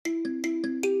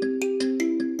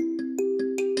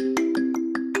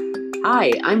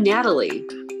Hi, I'm Natalie,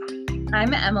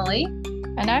 I'm Emily.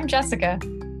 And I'm Jessica.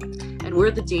 and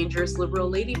we're the Dangerous Liberal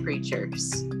Lady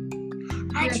Preachers.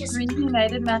 We're three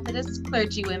United Methodist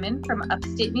clergy women from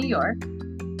upstate New York.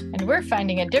 And we're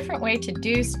finding a different way to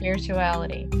do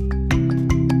spirituality.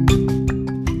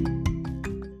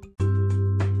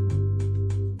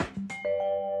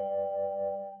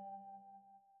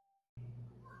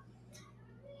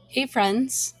 Hey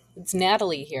friends, it's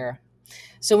Natalie here.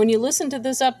 So when you listen to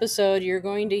this episode, you're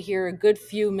going to hear a good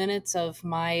few minutes of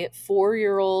my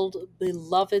 4-year-old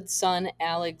beloved son,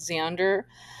 Alexander,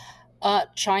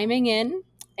 chiming in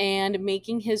and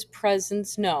making his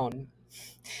presence known.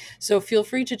 So feel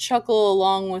free to chuckle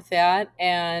along with that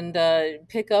and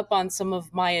pick up on some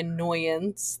of my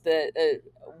annoyance that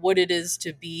what it is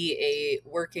to be a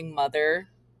working mother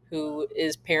who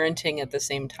is parenting at the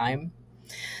same time.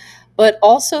 But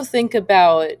also think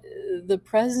about the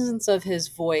presence of his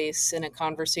voice in a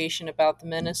conversation about the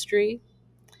ministry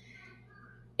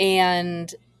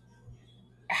and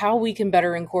how we can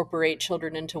better incorporate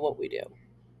children into what we do.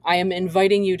 I am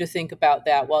inviting you to think about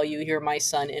that while you hear my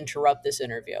son interrupt this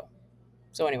interview.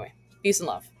 So anyway, peace and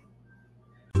love.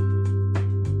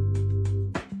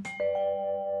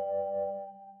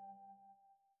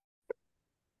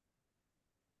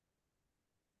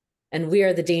 And we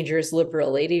are the Dangerous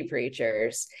Liberal Lady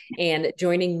Preachers. And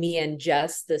joining me and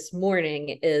Jess this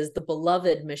morning is the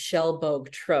beloved Michelle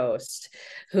Bogue-Trost,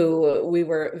 who we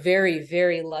were very,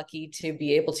 very lucky to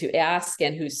be able to ask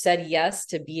and who said yes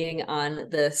to being on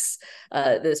this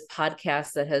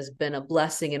podcast that has been a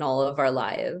blessing in all of our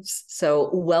lives. So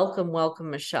welcome,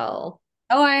 Michelle.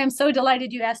 Oh, I am so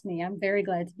delighted you asked me. I'm very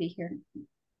glad to be here.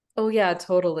 Oh yeah,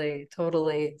 totally.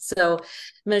 So,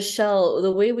 Michelle,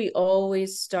 the way we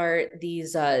always start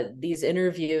these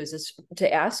interviews is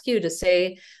to ask you to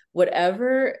say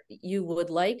whatever you would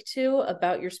like to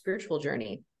about your spiritual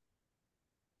journey.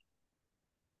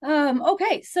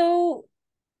 Okay, so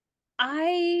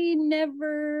I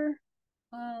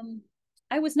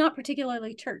was not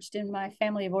particularly churched in my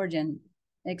family of origin,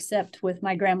 except with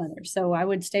my grandmother. So I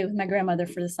would stay with my grandmother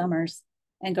for the summers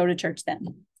and go to church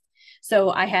then.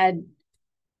 So I had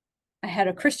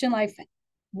a Christian life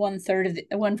one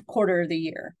quarter of the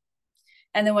year,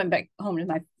 and then went back home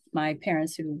to my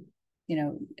parents who,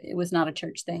 it was not a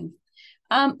church thing.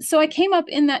 So I came up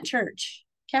in that church,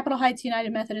 Capitol Heights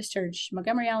United Methodist Church,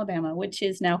 Montgomery, Alabama, which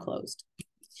is now closed.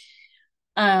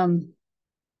 And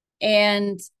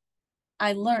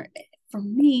I learned, for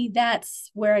me, that's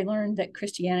where I learned that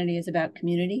Christianity is about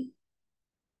community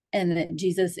and that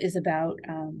Jesus is about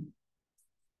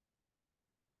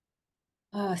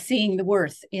seeing the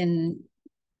worth in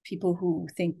people who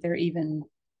think they're even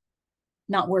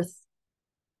not worth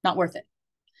it.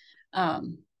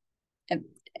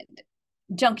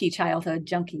 Junkie childhood,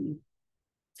 junkie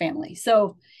family.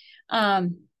 So I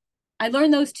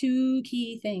learned those two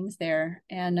key things there.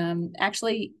 And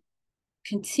actually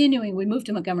continuing, we moved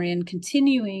to Montgomery and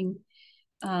continuing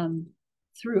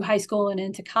through high school and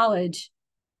into college,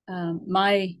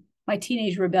 my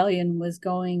teenage rebellion was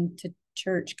going to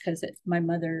church because my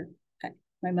mother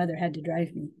had to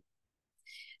drive me.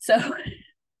 So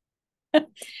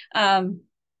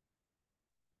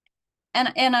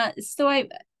so I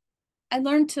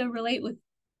learned to relate with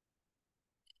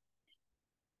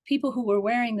people who were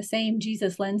wearing the same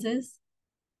Jesus lenses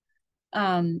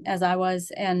as I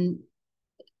was, and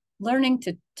learning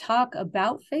to talk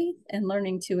about faith and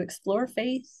learning to explore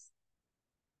faith,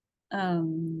 but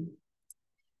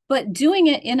doing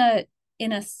it in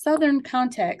a Southern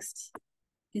context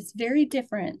is very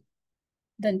different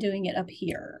than doing it up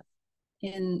here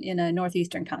in a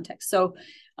Northeastern context. So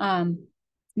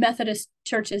Methodist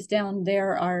churches down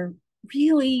there are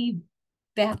really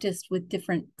Baptist with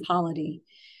different polity.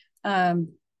 And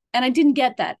I didn't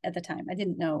get that at the time. I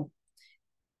didn't know.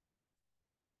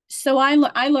 So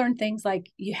I learned things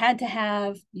like you had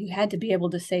to be able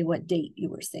to say what date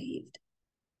you were saved.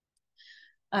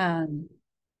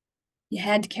 You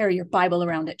had to carry your Bible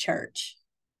around at church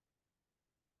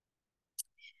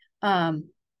to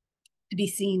be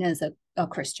seen as a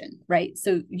Christian, right?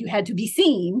 So you had to be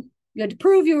seen. You had to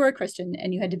prove you were a Christian,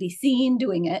 and you had to be seen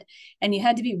doing it, and you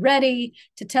had to be ready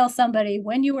to tell somebody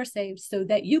when you were saved so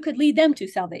that you could lead them to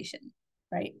salvation,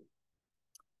 right?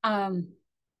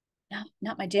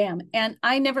 Not my jam. And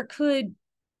I never could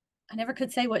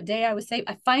say what day I was saved.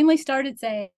 I finally started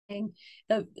saying,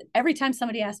 every time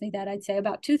somebody asked me that, I'd say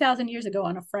about 2,000 years ago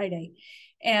on a Friday.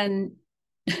 And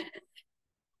they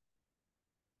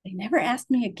never asked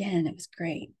me again. It was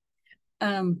great.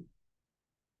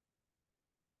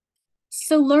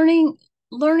 So learning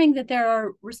that there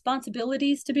are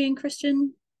responsibilities to being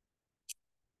Christian,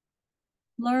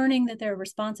 learning that there are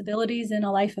responsibilities in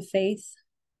a life of faith.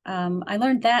 I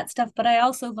learned that stuff, but I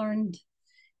also learned,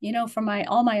 from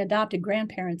all my adopted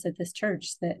grandparents at this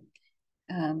church, that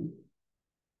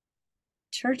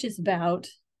church is about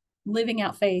living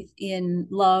out faith in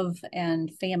love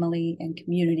and family and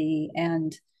community,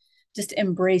 and just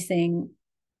embracing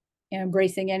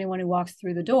anyone who walks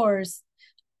through the doors.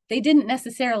 They didn't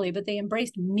necessarily, but they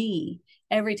embraced me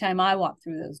every time I walked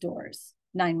through those doors,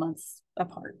 9 months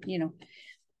apart,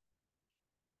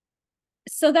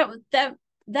 So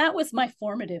that was my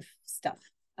formative stuff.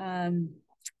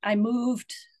 I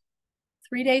moved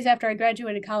 3 days after I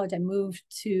graduated college. I moved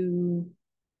to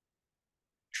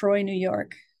Troy, New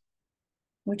York,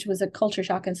 which was a culture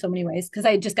shock in so many ways because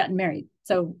I had just gotten married.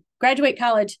 So graduate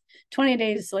college, 20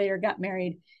 days later, got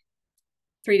married.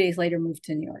 3 days later, moved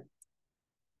to New York.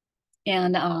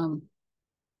 And,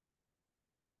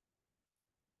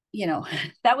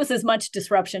 that was as much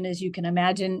disruption as you can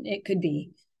imagine it could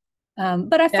be.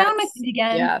 But I found my feet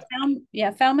again,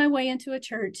 found my way into a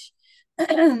church.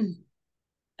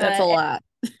 That's a lot.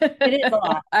 It is a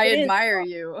lot. I admire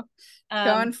you.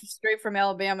 Going straight from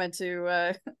Alabama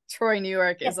to Troy, New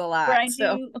York is a lot. Where I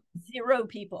knew zero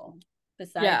people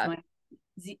besides my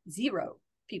zero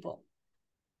people.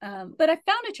 But I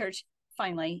found a church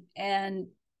finally and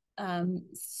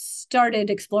started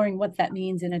exploring what that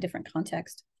means in a different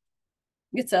context.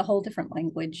 It's a whole different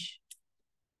language.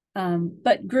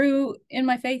 But grew in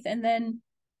my faith, and then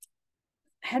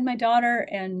had my daughter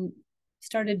and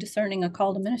started discerning a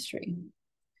call to ministry.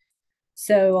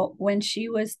 So when she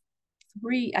was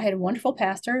 3, I had a wonderful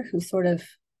pastor who sort of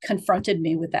confronted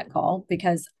me with that call,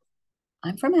 because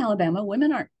I'm from Alabama.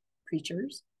 Women aren't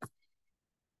preachers.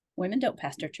 Women don't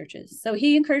pastor churches. So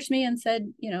he encouraged me and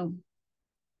said,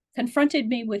 confronted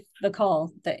me with the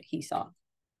call that he saw.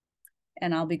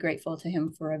 And I'll be grateful to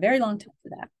him for a very long time for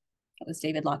that. That was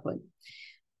David Lockwood.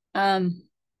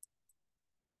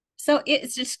 So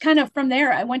it's just kind of from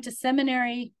there, I went to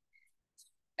seminary.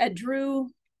 I grew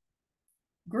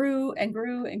and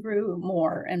grew and grew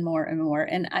more and more and more.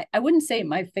 And I wouldn't say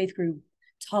my faith grew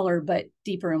taller, but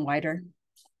deeper and wider.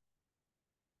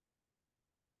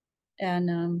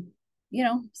 And,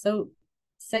 so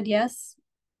said yes,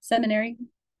 seminary,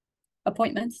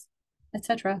 appointments,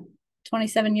 etc.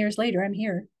 27 years later, I'm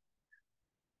here.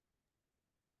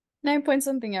 Can I point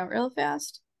something out real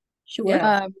fast? Sure.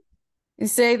 Yeah. You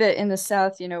say that in the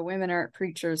South, women aren't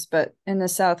preachers, but in the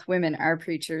South, women are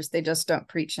preachers. They just don't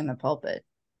preach in the pulpit.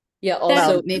 Yeah.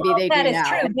 Also, maybe they that do is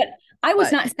now. true, but I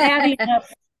was not savvy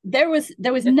enough. There was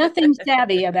nothing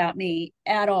savvy about me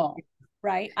at all,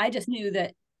 right? I just knew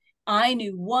that I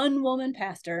knew one woman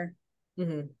pastor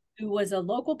who was a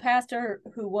local pastor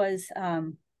who was a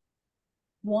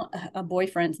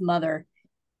boyfriend's mother,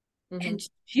 and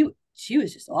she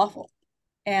was just awful.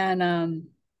 And I'm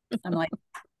like,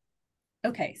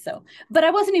 okay, so, but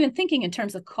I wasn't even thinking in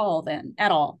terms of call then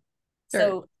at all. Sure.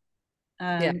 So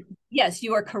yes,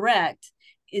 you are correct.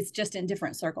 It's just in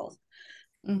different circles.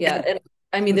 Yeah. And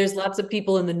I mean, there's lots of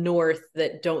people in the North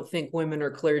that don't think women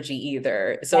are clergy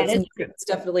either. So it's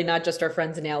definitely not just our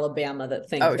friends in Alabama that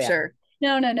think that. Sure.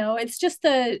 No. It's just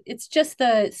the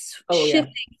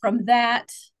shifting from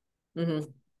that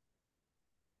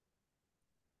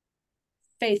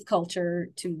faith culture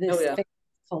to this faith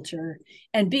culture,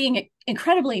 and being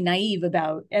incredibly naive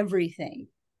about everything.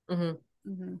 Totally.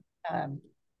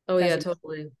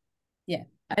 Yeah.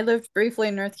 I lived briefly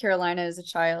in North Carolina as a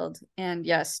child, and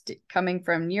yes, coming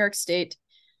from New York State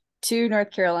to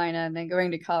North Carolina and then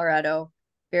going to Colorado,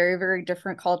 very, very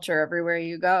different culture everywhere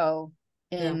you go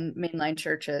in mainline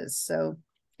churches. So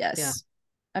yes,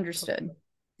 understood.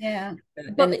 Yeah.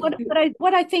 But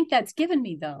what I think that's given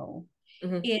me though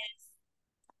is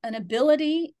an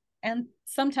ability, and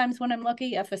sometimes when I'm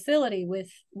lucky, a facility with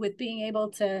being able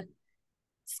to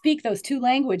speak those two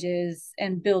languages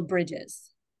and build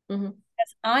bridges.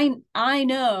 I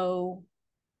know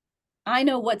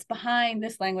what's behind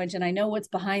this language, and I know what's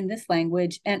behind this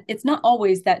language, and it's not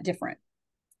always that different.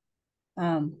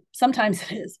 Sometimes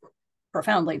it is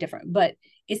profoundly different, but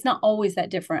it's not always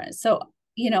that different. So,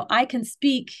 I can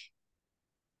speak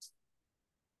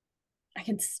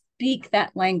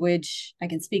that language, I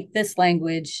can speak this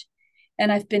language,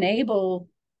 and I've been able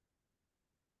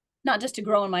not just to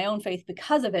grow in my own faith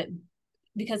because of it,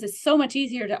 because it's so much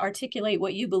easier to articulate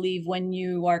what you believe when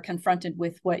you are confronted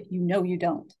with what you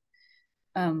don't.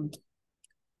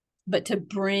 But to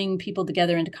bring people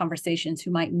together into conversations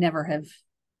who might never have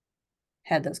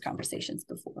had those conversations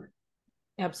before.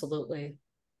 Absolutely.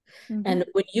 And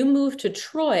when you moved to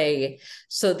Troy,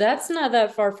 so that's not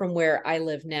that far from where I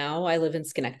live now. I live in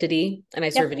Schenectady, and I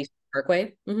serve at East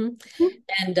Parkway.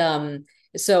 And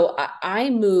so I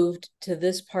moved to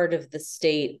this part of the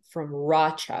state from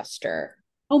Rochester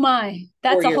Oh my,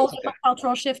 that's 4 years a whole ago. different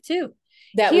cultural shift too.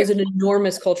 That Here, was an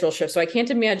enormous cultural shift. So I can't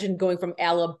imagine going from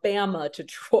Alabama to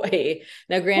Troy.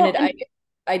 Now, well, granted, and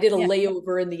I did a yeah,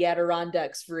 layover in the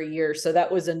Adirondacks for a year, so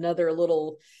that was another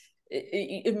little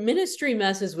ministry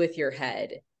messes with your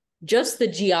head. Just the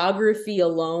geography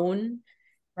alone,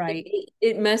 right.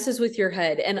 it messes with your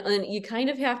head, and you kind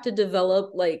of have to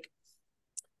develop like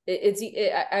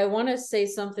I want to say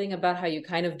something about how you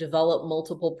kind of develop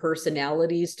multiple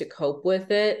personalities to cope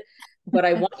with it, but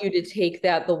I want you to take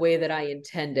that the way that I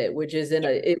intend it, which is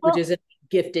which Well, is a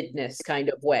giftedness kind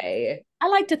of way. I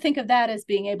like to think of that as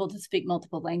being able to speak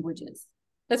multiple languages.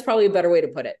 That's probably a better way to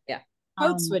put it. Yeah.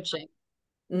 Code Um, switching.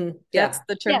 Yeah. That's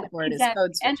the term yeah, for it, is exactly.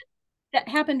 code And switching. that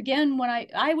happened again when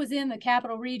I was in the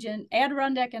capital region,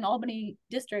 Adirondack and Albany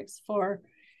districts for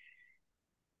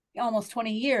almost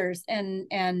 20 years, and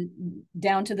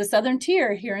down to the southern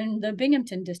tier here in the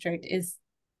Binghamton district. Is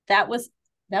that was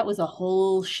that was a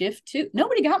whole shift too.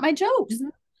 Nobody got my jokes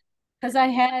because I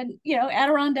had,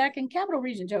 Adirondack and capital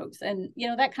region jokes, and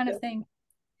that kind of thing.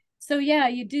 So yeah,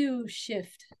 you do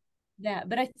shift that.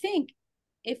 But I think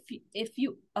if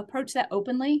you approach that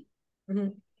openly,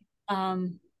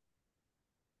 um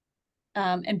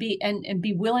and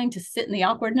be willing to sit in the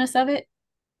awkwardness of it,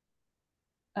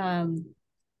 um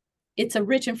it's a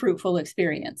rich and fruitful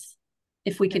experience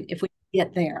if we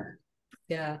get there.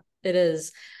 Yeah, it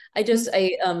is. And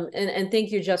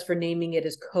thank you, Jess, for naming it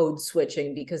as code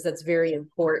switching, because that's very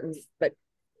important. But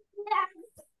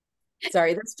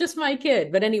sorry, that's just my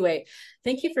kid. But anyway,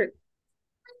 thank you for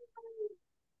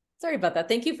sorry about that.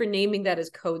 Thank you for naming that as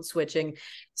code switching.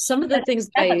 Some of the things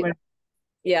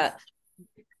yeah.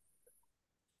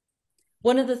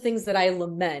 One of the things that I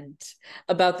lament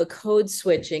about the code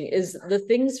switching is the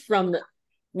things from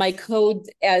my code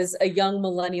as a young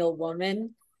millennial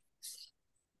woman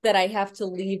that I have to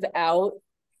leave out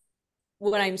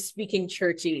when I'm speaking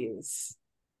churchese.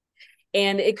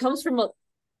 And it comes from a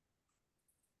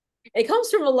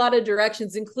lot of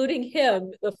directions, including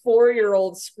him, the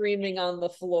 4-year-old screaming on the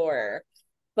floor.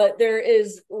 But there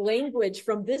is language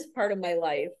from this part of my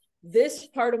life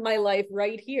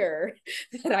right here,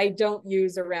 that I don't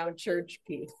use around church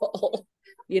people.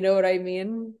 You know what I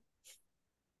mean?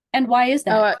 And why is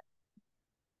that?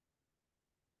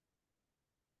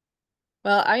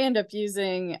 Well, I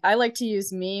like to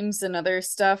use memes and other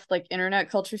stuff, like internet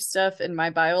culture stuff, in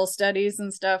my Bible studies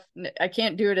and stuff. I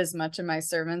can't do it as much in my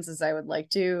sermons as I would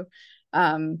like to.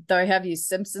 Though I have used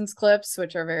Simpsons clips,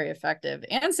 which are very effective,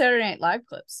 and Saturday Night Live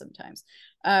clips sometimes.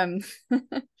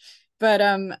 But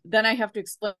then I have to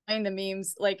explain the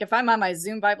memes. Like if I'm on my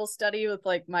Zoom Bible study with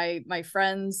like my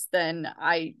friends, then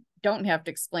I don't have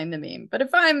to explain the meme. But if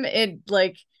I'm in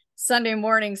like Sunday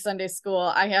morning Sunday school,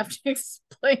 I have to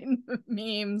explain the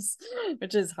memes,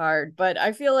 which is hard. But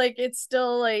I feel like it's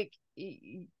still like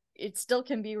it still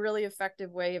can be a really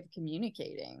effective way of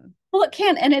communicating. Well, it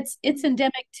can, and it's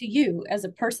endemic to you as a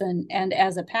person and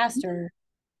as a pastor.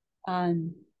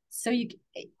 So you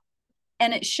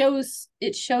and it shows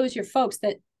your folks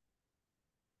that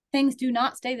things do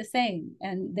not stay the same,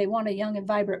 and they want a young and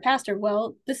vibrant pastor.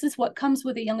 Well, this is what comes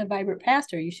with a young and vibrant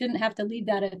pastor. You shouldn't have to leave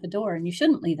that at the door, and you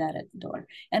shouldn't leave that at the door.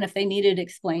 And if they need it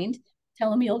explained, tell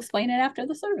them you'll explain it after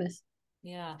the service.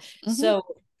 Yeah. So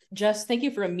Jess, thank you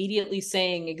for immediately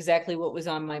saying exactly what was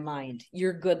on my mind.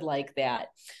 You're good like that.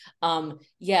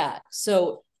 Yeah.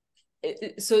 So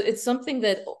it's something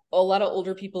that a lot of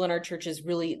older people in our churches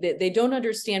really, they don't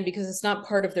understand, because it's not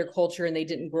part of their culture and they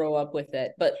didn't grow up with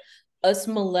it. But us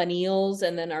millennials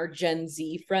and then our Gen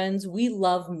Z friends, we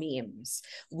love memes.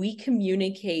 We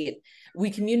communicate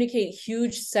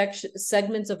huge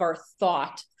segments of our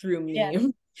thought through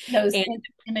memes. Yeah. Those and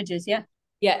images, yeah.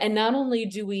 Yeah, and not only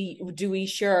do we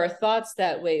share our thoughts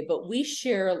that way, but we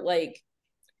share like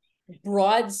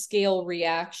broad scale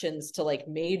reactions to like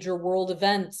major world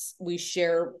events. We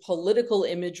share political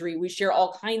imagery. We share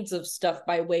all kinds of stuff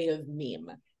by way of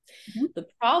meme. The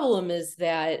problem is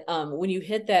that when you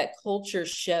hit that culture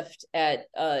shift at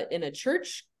in a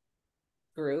church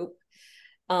group,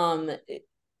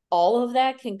 all of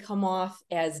that can come off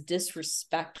as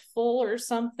disrespectful or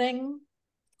something.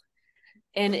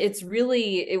 And it's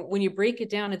really, when you break it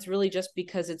down, it's really just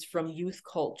because it's from youth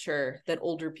culture that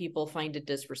older people find it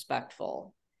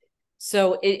disrespectful.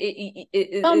 So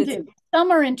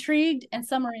some are intrigued, and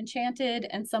some are enchanted,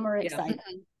 and some are excited.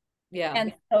 Yeah.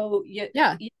 And so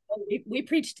we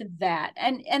preach to that,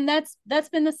 and that's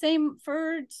been the same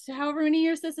for however many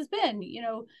years this has been.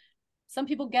 Some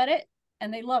people get it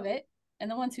and they love it,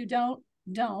 and the ones who don't.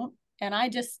 and I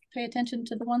just pay attention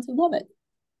to the ones who love it.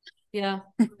 Yeah,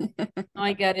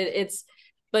 I get it.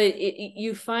 But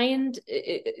you find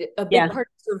a big part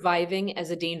of surviving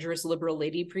as a dangerous liberal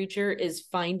lady preacher is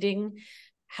finding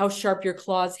how sharp your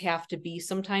claws have to be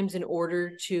sometimes in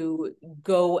order to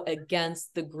go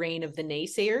against the grain of the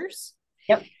naysayers.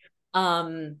 Yep.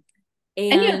 And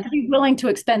you have to be willing to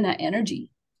expend that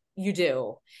energy. You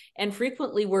do. And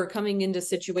frequently we're coming into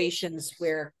situations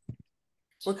where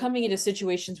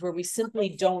we simply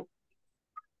don't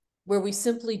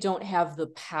have the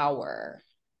power.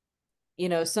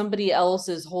 Somebody else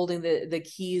is holding the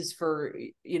keys for,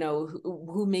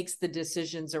 who makes the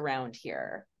decisions around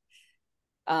here.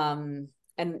 And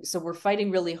so we're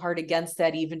fighting really hard against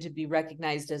that, even to be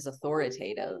recognized as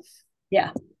authoritative.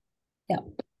 Yeah.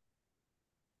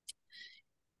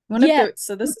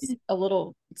 So this is a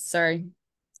little, sorry.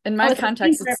 In my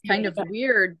context, it's kind of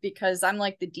weird because I'm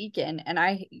like the deacon, and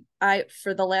I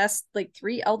for the last like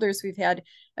 3 elders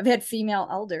I've had female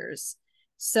elders.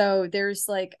 So there's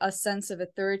like a sense of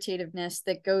authoritativeness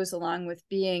that goes along with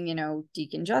being,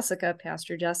 Deacon Jessica,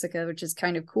 Pastor Jessica, which is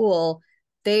kind of cool.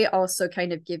 They also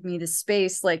kind of give me the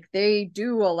space, like they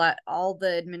do all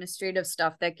the administrative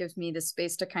stuff that gives me the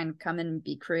space to kind of come in and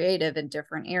be creative in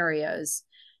different areas.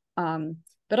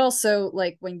 But also,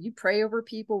 like, when you pray over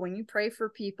people, when you pray for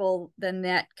people, then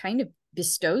that kind of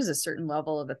bestows a certain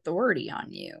level of authority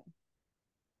on you.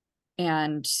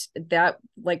 And that,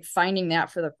 like, finding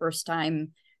that for the first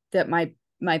time that my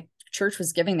church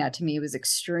was giving that to me was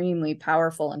extremely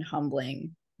powerful and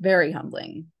humbling, very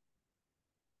humbling.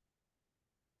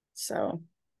 So,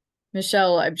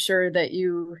 Michelle, I'm sure that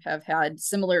you have had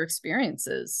similar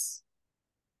experiences.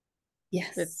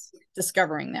 Yes. With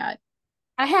discovering that.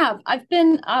 I have. I've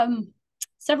been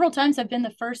several times. I've been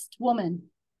the first woman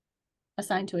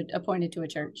appointed to a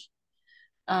church.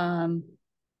 I'm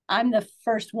the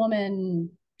first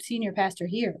woman senior pastor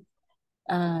here,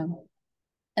 and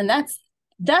that's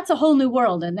a whole new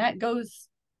world, and that goes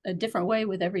a different way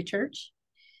with every church.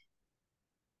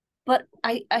 But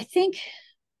I think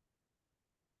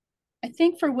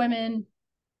for women,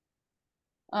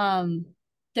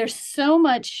 there's so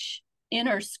much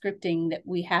inner scripting that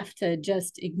we have to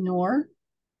just ignore.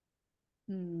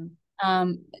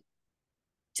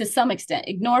 To some extent,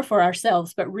 ignore for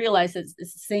ourselves, but realize it's the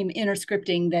same inner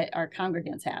scripting that our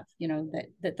congregants have,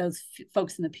 that those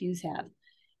folks in the pews have.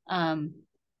 And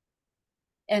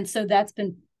so that's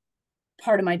been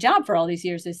part of my job for all these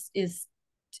years is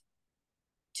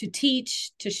to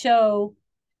teach, to show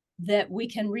that we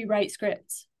can rewrite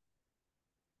scripts.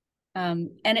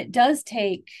 And it does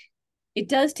take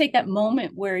that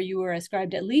moment where you are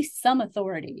ascribed at least some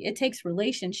authority. It takes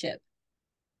relationship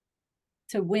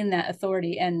to win that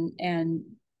authority and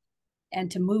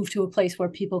to move to a place where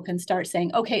people can start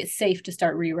saying, okay, it's safe to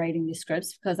start rewriting these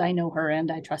scripts because I know her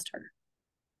and I trust her.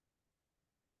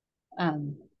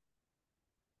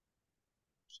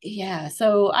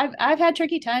 So I've had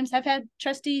tricky times. I've had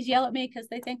trustees yell at me because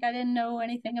they think I didn't know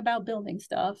anything about building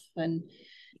stuff. And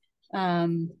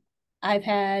I've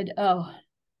had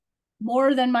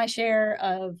more than my share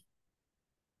of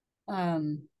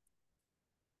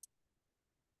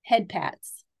head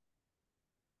pats,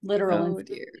 literal. Oh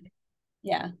dear.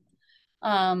 Yeah.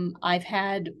 I've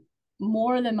had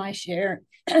more than my share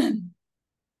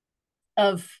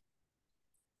of,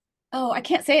 I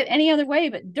can't say it any other way,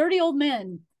 but dirty old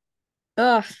men.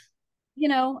 Ugh.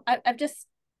 I've just,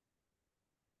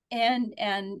 and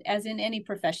as in any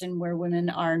profession where women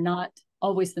are not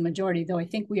always the majority, though I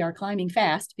think we are climbing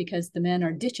fast because the men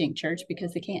are ditching church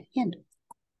because they can't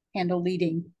handle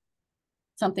leading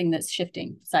something that's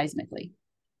shifting seismically.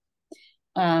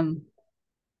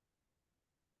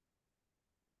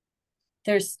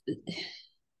 There's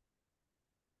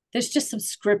just some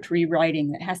script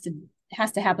rewriting that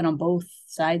has to happen on both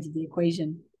sides of the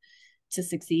equation to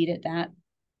succeed at that.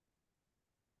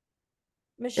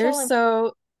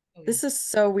 Michelle, this is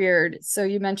so weird. So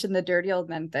you mentioned the dirty old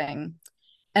men thing.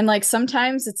 And like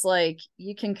sometimes it's like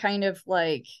you can kind of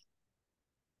like,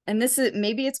 and this is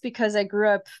maybe it's because I grew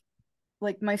up,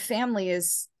 like my family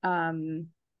is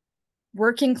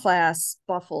working class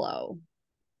Buffalo,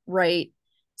 right?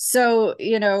 So,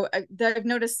 I've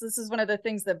noticed this is one of the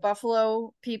things that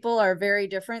Buffalo people are very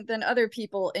different than other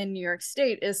people in New York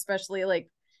State, especially like,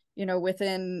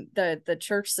 within the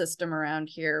church system around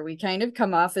here. We kind of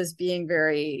come off as being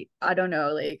very, I don't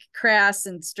know, like crass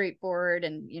and straightforward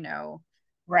and,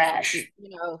 rash,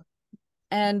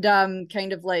 and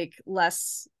kind of like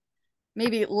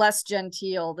maybe less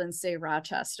genteel than say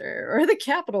Rochester or the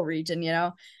Capital Region,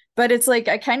 but but it's like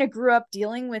I kind of grew up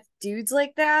dealing with dudes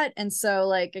like that, and so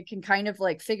like I can kind of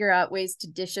like figure out ways to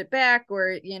dish it back,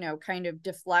 or kind of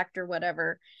deflect or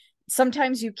whatever.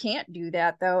 Sometimes you can't do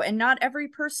that though, and not every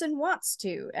person wants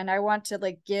to, and I want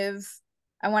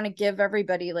to give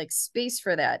everybody like space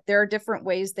for that. There are different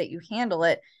ways that you handle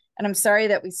it, and I'm sorry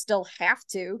that we still have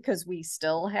to, because we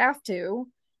still have to.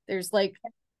 There's like,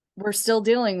 we're still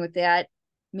dealing with that,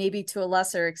 maybe to a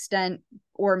lesser extent,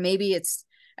 or maybe it's,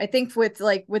 I think with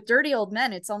dirty old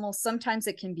men, it's almost, sometimes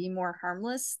it can be more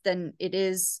harmless than it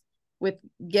is with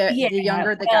Yeah, the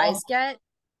younger the well, guys get.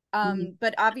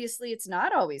 But obviously it's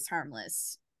not always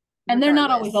harmless and they're not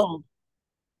always regardless. old.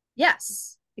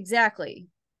 Yes, exactly.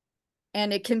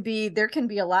 And there can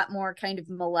be a lot more kind of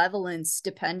malevolence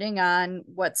depending on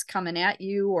what's coming at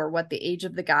you or what the age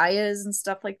of the guy is and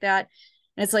stuff like that.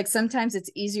 And it's like sometimes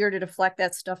it's easier to deflect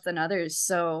that stuff than others.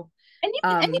 So And you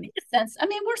get a sense. I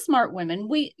mean, we're smart women.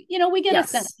 We get a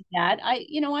sense yes. of that.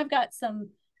 I've got some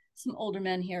older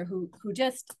men here who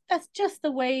just, that's just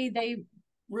the way they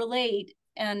relate.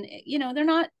 And they're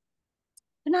not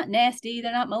nasty,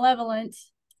 they're not malevolent,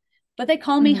 but they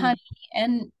call me Mm-hmm. honey.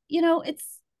 And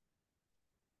it's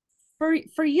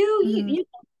for you,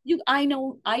 Mm-hmm. I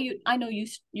know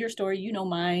your story, you know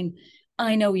mine.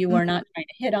 I know you are not trying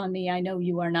to hit on me. I know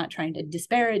you are not trying to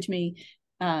disparage me.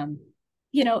 Um,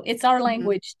 it's our Mm-hmm.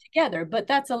 language together, but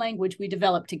that's a language we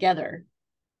develop together.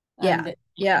 Yeah. That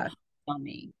Yeah. on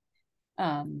me.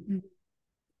 Um,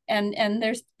 and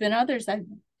there's been others I've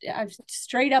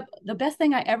straight up, the best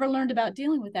thing I ever learned about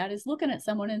dealing with that is looking at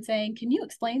someone and saying, "Can you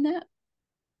explain that?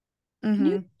 Can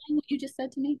you Mm-hmm. explain what you just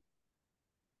said to me?"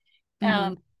 Mm-hmm.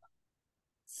 Um,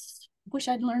 wish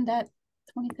I'd learned that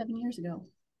 27 years ago.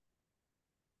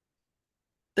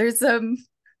 There's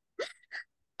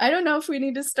I don't know if we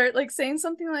need to start like saying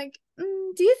something like,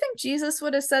 do you think Jesus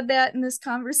would have said that in this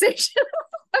conversation?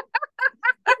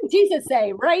 What did Jesus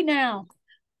say right now?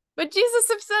 Would Jesus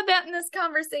have said that in this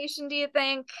conversation, do you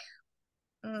think?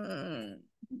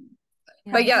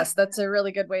 But yes, that's a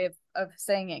really good way of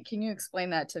saying it. Can you explain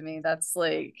that to me? That's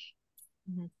like,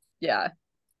 yeah.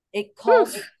 It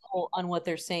calls Whew. people on what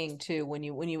they're saying too.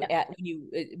 Yeah.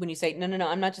 When you say, no,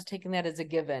 I'm not just taking that as a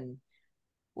given.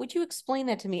 Would you explain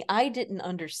that to me? I didn't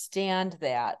understand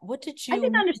that. What did I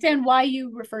didn't you? understand why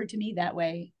you referred to me that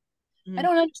way. I Mhm.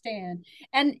 don't understand.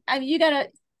 And I mean,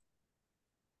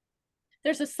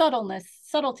 there's a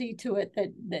subtlety to it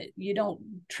that you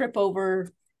don't trip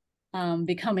over,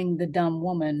 becoming the dumb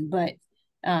woman. But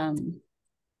um,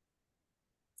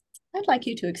 I'd like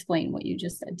you to explain what you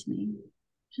just said to me.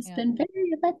 It's Yeah. been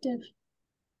very effective.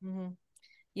 hmm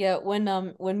Yeah, when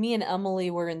me and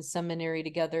Emily were in seminary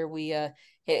together, we had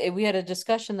a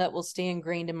discussion that will stay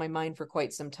ingrained in my mind for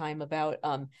quite some time about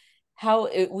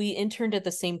we interned at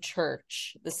the same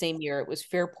church the same year. It was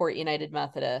Fairport United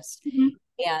Methodist. Mhm.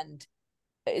 And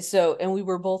and we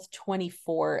were both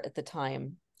 24 at the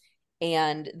time,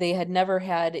 and they had never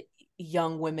had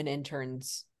young women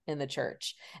interns in the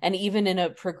church. And even in a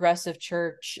progressive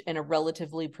church in a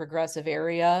relatively progressive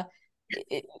area,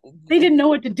 it, They didn't know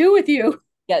what to do with you.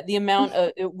 yeah, the amount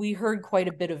of we heard quite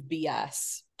a bit of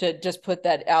BS, to just put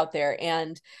that out there.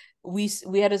 And we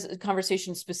had a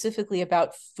conversation specifically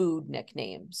about food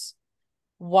nicknames.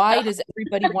 Why does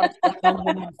everybody want to call young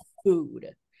women food?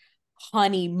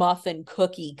 Honey, muffin,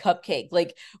 cookie, cupcake.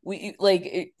 Like we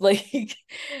like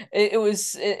it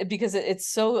was because it's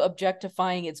so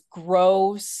objectifying, it's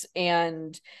gross.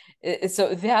 And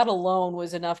so that alone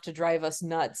was enough to drive us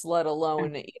nuts, let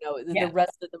alone the Yeah.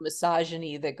 rest of the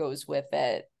misogyny that goes with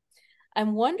it.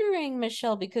 I'm wondering,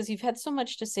 Michelle, because you've had so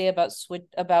much to say about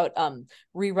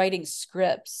rewriting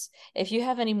scripts, if you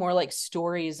have any more like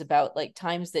stories about like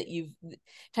times that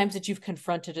you've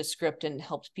confronted a script and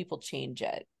helped people change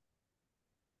it.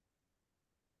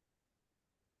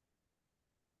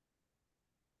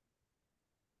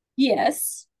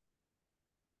 Yes.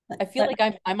 I feel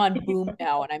like I'm on boom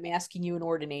now and I'm asking you an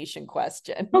ordination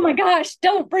question. Oh my gosh,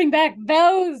 don't bring back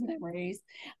those memories.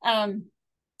 Um,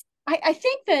 I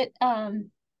think that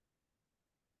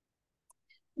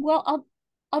well,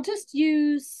 I'll just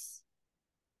use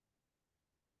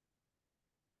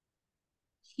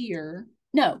here.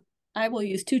 No, I will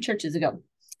use two churches ago,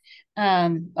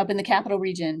 up in the capital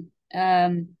region,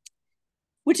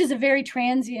 which is a very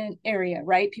transient area,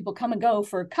 right? People come and go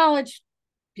for college,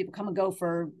 people come and go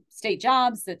for state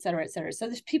jobs, et cetera, et cetera. So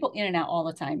there's people in and out all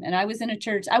the time. And I was in a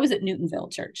church, I was at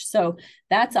Newtonville Church. So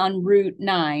that's on Route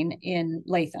 9 in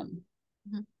Latham.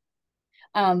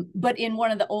 Mhm. But in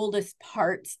one of the oldest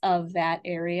parts of that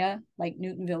area, like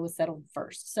Newtonville was settled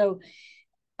first. So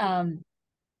um,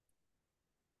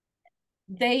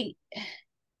 they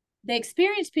they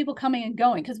experienced people coming and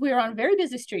going because we were on a very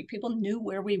busy street. People knew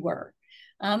where we were.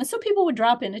 And so people would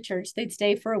drop into church. They'd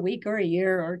stay for a week or a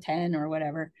year or 10 or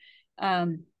whatever.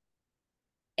 And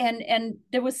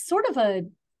there was sort of a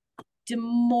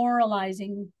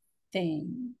demoralizing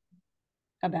thing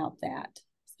about that.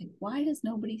 It's like, why does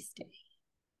nobody stay?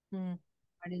 Why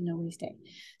did nobody stay?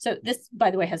 So this,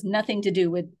 by the way, has nothing to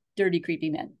do with dirty,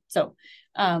 creepy men. So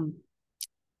that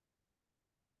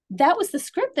was the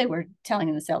script they were telling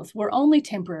themselves. We're only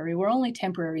temporary. We're only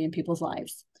temporary in people's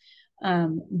lives.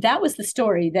 That was the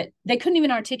story that they couldn't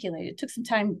even articulate. It took some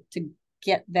time to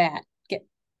get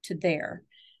to there.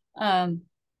 But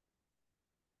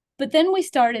then we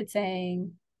started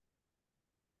saying,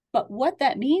 but what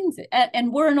that means,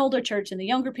 and we're an older church and the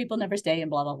younger people never stay and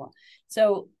blah, blah, blah.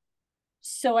 So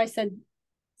I said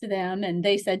to them, and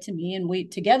they said to me, and we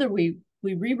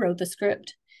rewrote the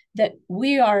script that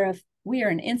we are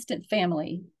an instant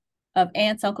family of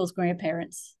aunts, uncles,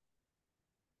 grandparents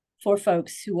for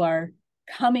folks who are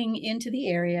coming into the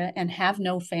area and have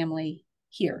no family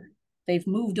here. They've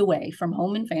moved away from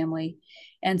home and family.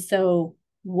 And so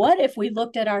what if we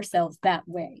looked at ourselves that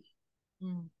way?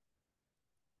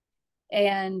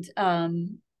 And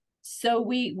so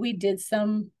we did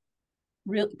some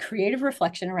real creative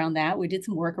reflection around that. We did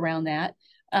some work around that.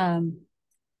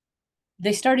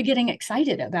 They started getting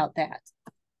excited about that.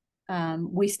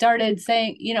 We started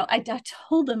saying, I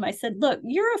told them, I said, look,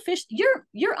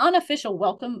 your unofficial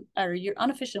welcome or your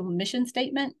unofficial mission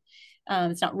statement,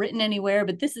 it's not written anywhere,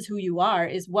 but this is who you are,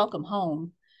 is welcome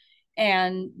home.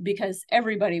 And because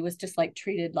everybody was just like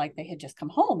treated like they had just come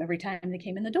home every time they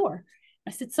came in the door.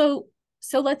 I said, so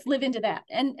let's live into that.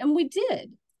 And we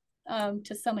did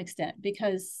to some extent,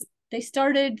 because they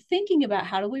started thinking about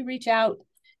how do we reach out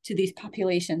to these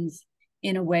populations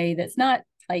in a way that's not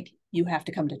like you have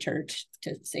to come to church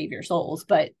to save your souls,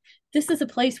 but this is a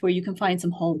place where you can find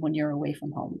some home when you're away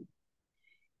from home.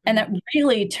 And that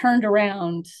really turned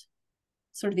around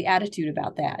sort of the attitude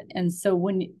about that. And so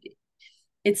when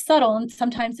it's subtle and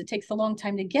sometimes it takes a long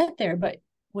time to get there, but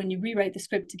when you rewrite the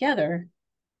script together,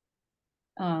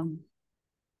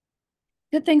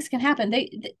 good things can happen.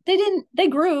 They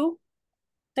grew,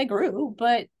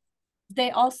 but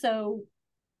they also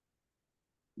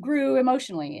grew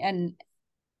emotionally and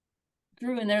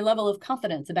grew in their level of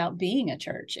confidence about being a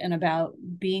church and about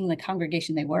being the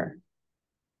congregation they were.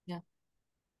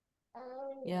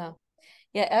 Yeah.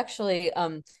 Actually,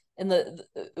 in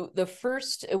the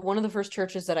first one of the first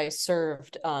churches that I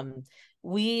served,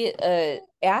 we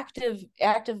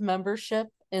active membership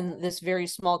in this very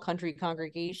small country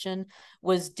congregation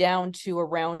was down to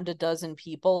around a dozen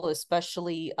people,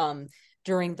 especially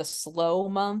during the slow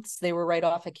months. They were right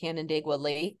off of Canandaigua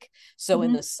Lake. So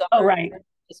in the summer, right,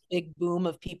 this big boom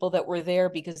of people that were there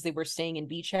because they were staying in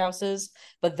beach houses,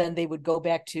 but then they would go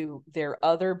back to their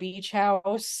other beach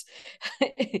house,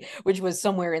 which was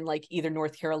somewhere in like either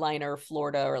North Carolina or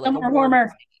Florida or like somewhere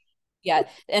warmer. Yeah,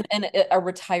 and a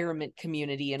retirement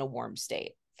community in a warm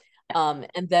state.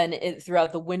 And then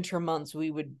throughout the winter months,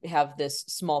 we would have this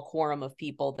small quorum of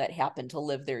people that happened to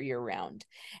live there year round,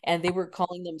 and they were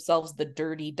calling themselves the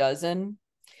Dirty Dozen.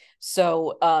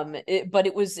 So,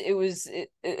 there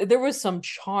was some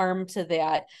charm to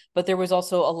that, but there was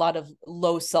also a lot of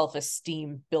low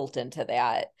self-esteem built into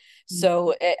that.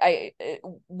 So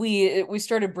we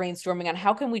started brainstorming on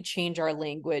how can we change our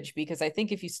language, because I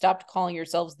think if you stopped calling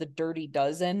yourselves the Dirty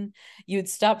Dozen, you'd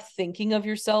stop thinking of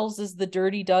yourselves as the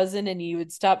Dirty Dozen, and you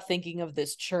would stop thinking of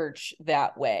this church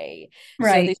that way.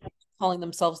 Right. So they started calling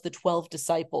themselves the 12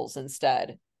 Disciples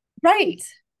instead. Right.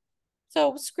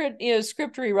 So script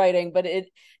rewriting, but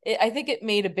I think it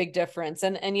made a big difference,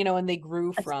 and they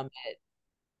grew from it.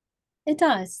 It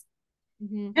does.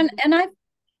 And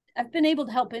I've been able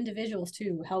to help individuals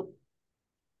too, help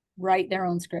write their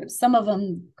own scripts. Some of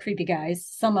them creepy guys,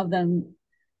 some of them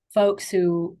folks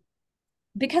who,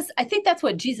 because I think that's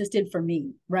what Jesus did for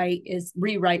me, right? Is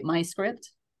rewrite my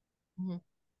script,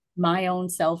 my own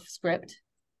self script.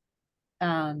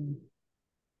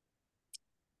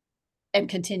 And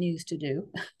continues to do.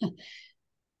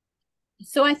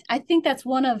 So I think that's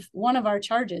one of our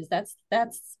charges. That's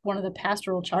one of the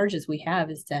pastoral charges we have,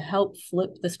 is to help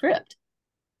flip the script.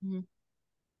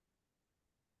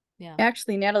 Yeah.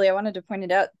 Actually, Natalie, I wanted to point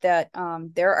it out that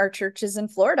there are churches in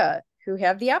Florida who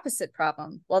have the opposite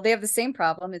problem. Well, they have the same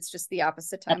problem. It's just the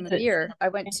opposite time of year. I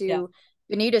went to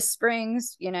Bonita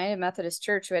Springs United Methodist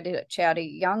Church, who had a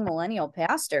young millennial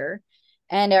pastor.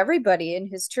 And everybody in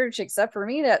his church, except for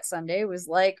me that Sunday, was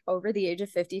like over the age of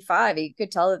 55. You could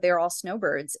tell that they were all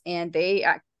snowbirds. And he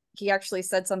actually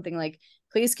said something like,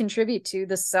 please contribute to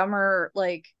the summer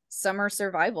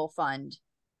survival fund.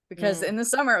 because in the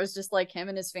summer it was just like him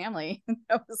and his family.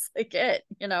 That was like it,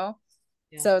 you know?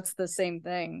 Yeah. So it's the same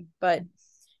thing. But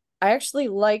I actually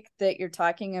like that you're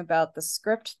talking about the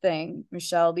script thing,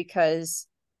 Michelle, because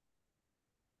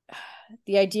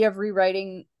the idea of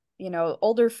rewriting, you know,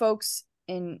 older folks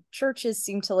in churches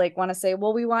seem to like want to say,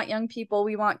 well, we want young people,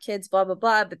 we want kids, blah, blah,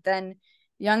 blah. But then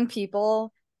young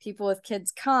people with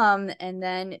kids come, and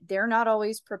then they're not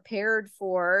always prepared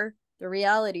for the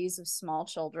realities of small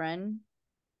children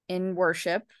in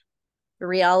worship, the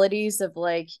realities of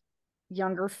like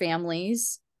younger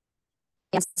families.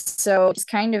 And so it's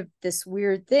kind of this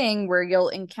weird thing where you'll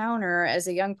encounter as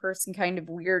a young person kind of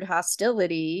weird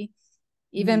hostility,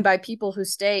 even by people who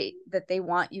state that they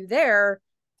want you there,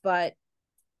 but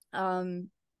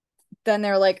then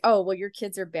they're like, oh, well, your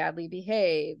kids are badly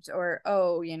behaved, or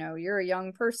oh, you know, you're a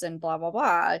young person, blah blah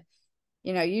blah,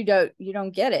 you know, you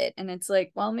don't get it. And it's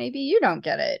like, well, maybe you don't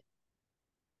get it.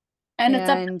 And it's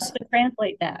up to us to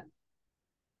translate that.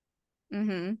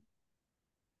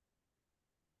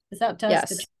 It's up to us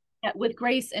to that with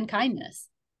grace and kindness.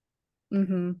 I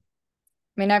mean,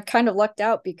 I've kind of lucked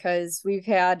out because we've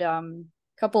had a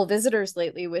couple of visitors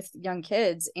lately with young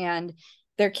kids, and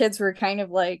their kids were kind of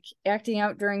like acting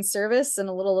out during service and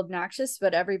a little obnoxious,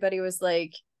 but everybody was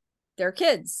like, they're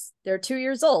kids, they're 2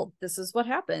 years old, this is what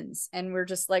happens. And we're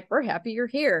just like, we're happy you're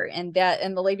here. And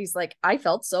the lady's like, I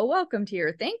felt so welcomed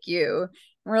here, thank you.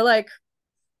 And we're like,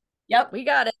 yep, we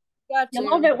got it, you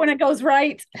love it when it goes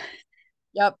right.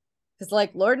 Yep. Because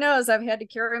like, Lord knows I've had to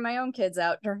carry my own kids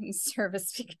out during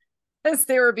service because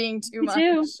they were being too much.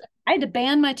 Too. I had to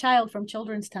ban my child from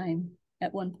children's time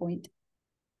at one point.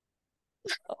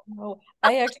 Oh,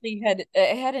 I actually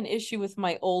had an issue with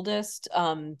my oldest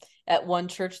at one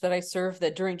church that I served,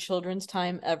 that during children's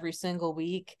time every single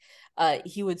week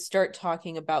he would start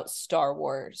talking about Star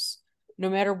Wars. No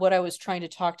matter what I was trying to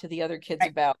talk to the other kids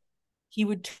about, he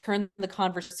would turn the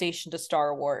conversation to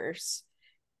Star Wars.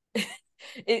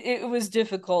 It was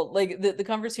difficult. Like the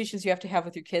conversations you have to have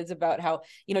with your kids about how,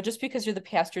 you know, just because you're the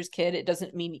pastor's kid, it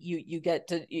doesn't mean you get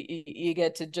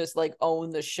to just like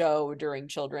own the show during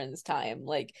children's time.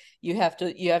 Like you have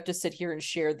to sit here and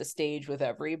share the stage with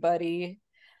everybody.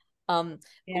 One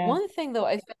thing though,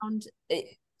 I found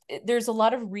there's a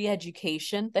lot of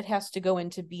re-education that has to go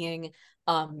into being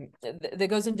that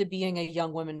goes into being a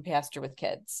young woman pastor with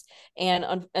kids, and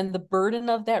the burden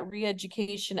of that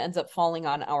re-education ends up falling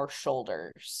on our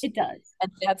shoulders. It does, and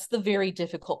that's the very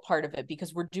difficult part of it,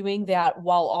 because we're doing that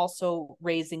while also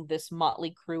raising this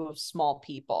motley crew of small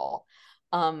people.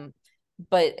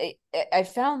 But I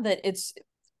found that it's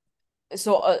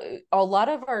so a lot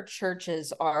of our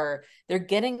churches they're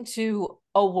getting to,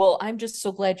 oh well, I'm just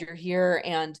so glad you're here,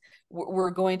 and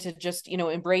we're going to just, you know,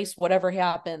 embrace whatever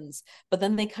happens. But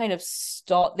then they kind of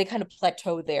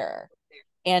plateau there,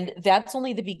 and that's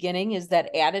only the beginning, is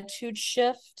that attitude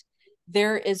shift.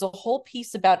 There is a whole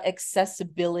piece about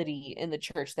accessibility in the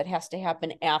church that has to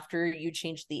happen after you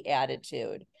change the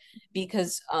attitude,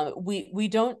 because we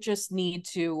don't just need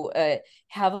to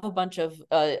have a bunch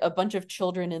of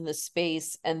children in the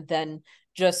space and then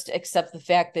just accept the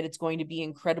fact that it's going to be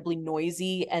incredibly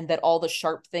noisy, and that all the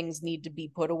sharp things need to be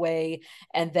put away,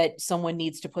 and that someone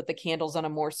needs to put the candles on a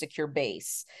more secure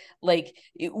base. Like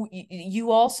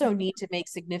you also need to make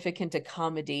significant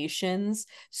accommodations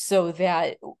so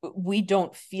that we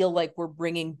don't feel like we're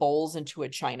bringing bowls into a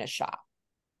china shop.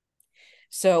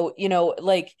 So, you know,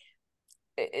 like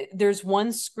there's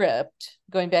one script,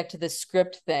 going back to this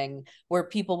script thing, where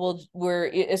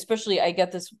especially I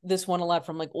get this one a lot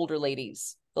from like older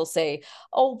ladies. They'll say,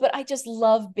 oh, but I just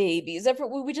love babies.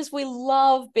 We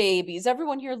love babies.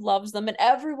 Everyone here loves them, and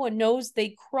everyone knows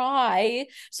they cry,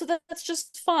 so that's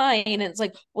just fine. And it's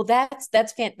like, well, that's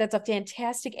a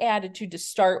fantastic attitude to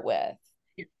start with.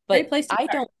 But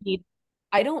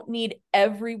I don't need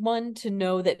everyone to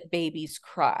know that babies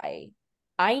cry.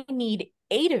 I need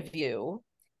 8 of you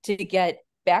to get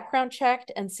background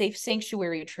checked and safe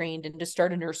sanctuary trained and to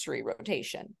start a nursery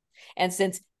rotation. And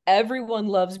since everyone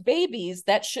loves babies,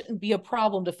 that shouldn't be a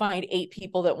problem to find 8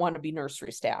 people that want to be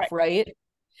nursery staff, right?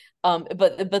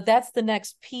 But that's the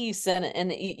next piece,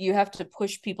 and you have to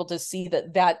push people to see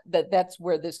that's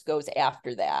where this goes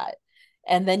after that.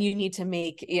 And then you need to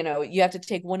make, you know, you have to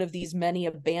take one of these many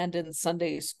abandoned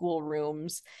Sunday school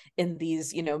rooms in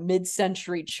these, you know,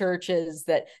 mid-century churches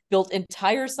that built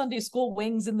entire Sunday school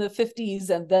wings in the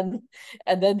 50s and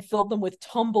then filled them with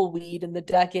tumbleweed in the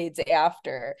decades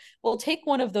after. Well, take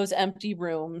one of those empty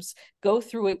rooms, go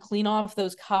through it, clean off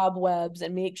those cobwebs,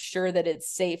 and make sure that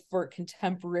it's safe for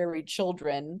contemporary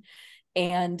children,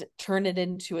 and turn it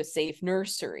into a safe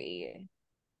nursery.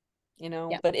 you know,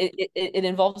 Yeah, but it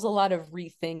involves a lot of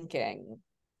rethinking.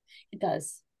 it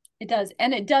does. It does.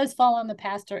 And it does fall on the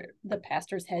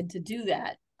pastor's head to do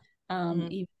that. Even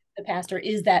if the pastor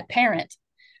is that parent.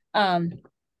 Um,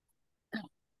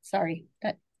 sorry,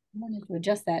 that I wanted to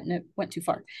adjust that and it went too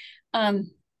far.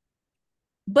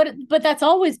 But that's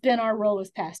always been our role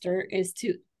as pastor, is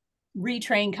to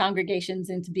retrain congregations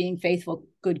into being faithful,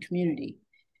 good community.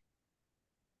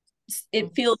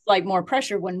 It feels like more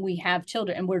pressure when we have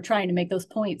children and we're trying to make those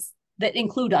points that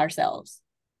include ourselves.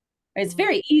 It's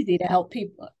very easy to help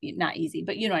people, not easy,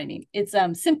 but you know what I mean. It's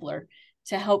simpler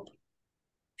to help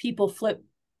people flip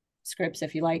scripts,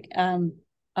 if you like,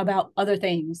 about other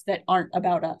things that aren't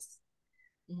about us.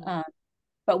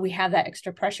 But we have that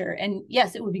extra pressure. And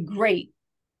yes, it would be great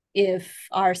if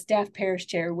our staff parish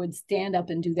chair would stand up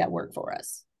and do that work for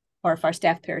us, or if our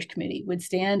staff parish committee would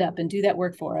stand up and do that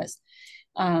work for us.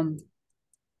 But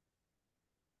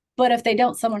if they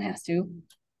don't, someone has to.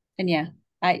 And yeah,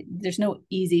 there's no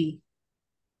easy.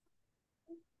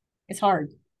 It's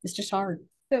hard. It's just hard.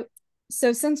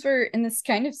 So since we're in this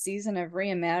kind of season of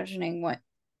reimagining what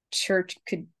church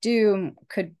could do,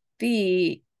 could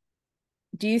be,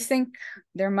 do you think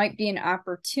there might be an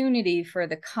opportunity for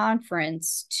the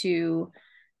conference to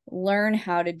learn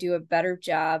how to do a better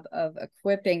job of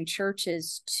equipping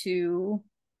churches to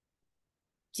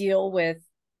deal with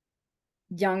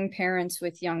young parents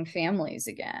with young families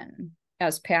again,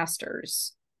 as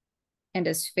pastors and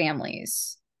as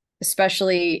families,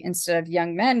 especially instead of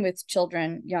young men with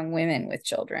children, young women with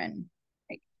children?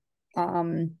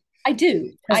 I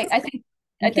do. I think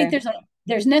okay.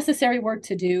 there's necessary work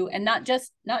to do, and not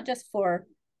just for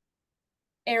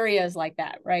areas like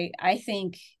that, right? I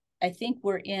think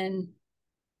we're in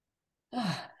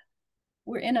a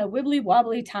wibbly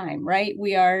wobbly time, right?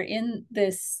 We are in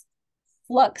this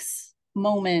flux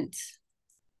moment,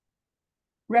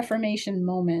 reformation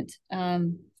moment.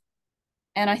 And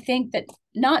I think that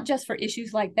not just for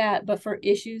issues like that, but for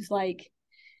issues like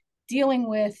dealing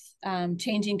with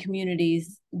changing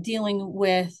communities, dealing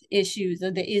with issues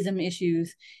of the ism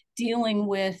issues, dealing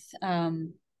with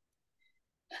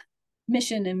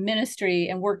mission and ministry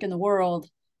and work in the world,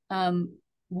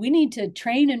 we need to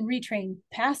train and retrain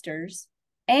pastors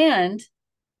and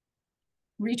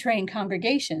retrain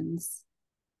congregations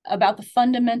about the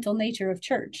fundamental nature of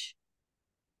church.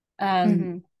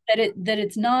 That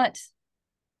it's not,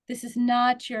 this is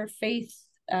not your faith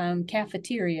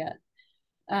cafeteria.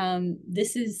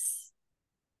 This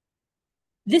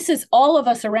is all of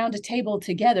us around a table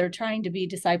together trying to be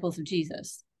disciples of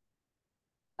Jesus.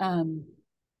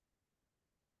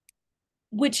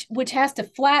 Which has to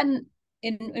flatten,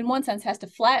 in one sense, has to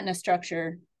flatten a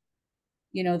structure.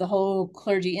 You know, the whole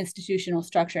clergy institutional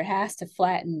structure has to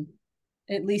flatten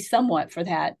at least somewhat for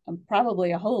that,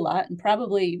 probably a whole lot, and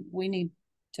probably we need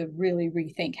to really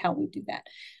rethink how we do that.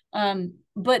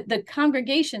 But the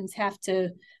congregations have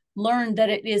to learn that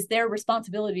it is their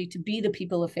responsibility to be the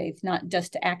people of faith, not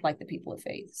just to act like the people of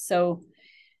faith. So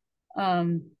how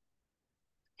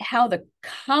the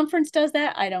conference does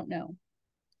that, I don't know.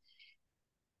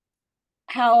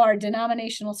 How our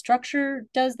denominational structure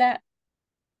does that,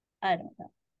 I don't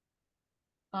know.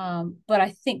 But I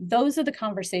think those are the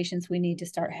conversations we need to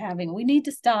start having. We need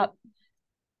to stop.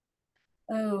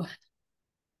 Oh,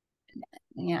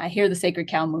 yeah, I hear the sacred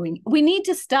cow mooing. We need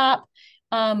to stop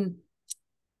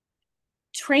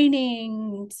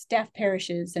training staff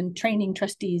parishes and training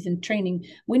trustees and training.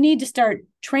 We need to start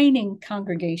training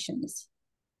congregations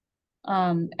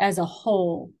as a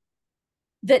whole.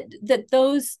 That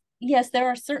those, yes, there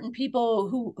are certain people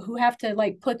who have to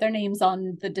like put their names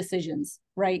on the decisions,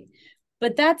 right?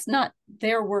 But that's not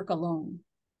their work alone.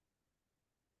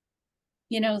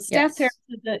 You know, staff parish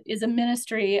is a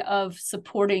ministry of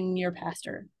supporting your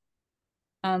pastor.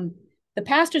 The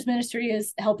pastor's ministry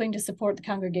is helping to support the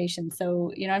congregation.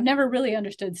 So, you know, I've never really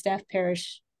understood staff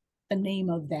parish, the name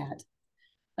of that,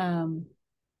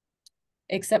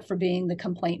 except for being the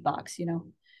complaint box, you know.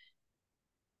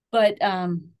 But,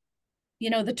 you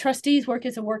know, the trustees' work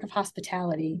is a work of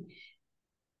hospitality.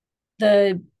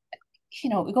 You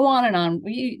know, go on and on.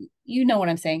 You know what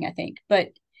I'm saying, I think. But,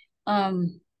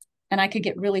 and I could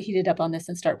get really heated up on this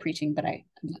and start preaching, but I'm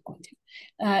not going to.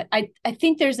 I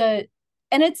think there's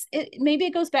and maybe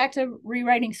it goes back to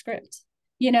rewriting scripts.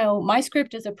 You know, my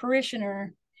script as a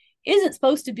parishioner isn't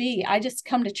supposed to be, I just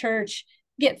come to church,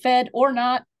 get fed or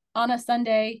not on a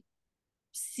Sunday,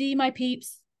 see my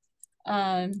peeps,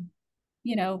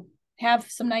 you know, have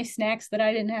some nice snacks that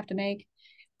I didn't have to make,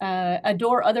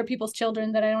 adore other people's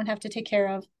children that I don't have to take care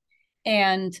of,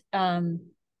 and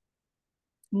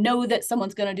know that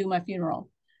someone's going to do my funeral.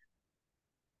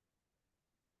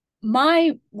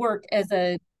 my work as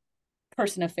a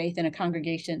person of faith in a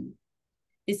congregation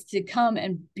is to come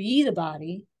and be the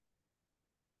body,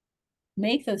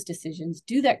 make those decisions,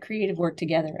 do that creative work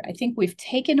together. I think we've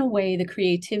taken away the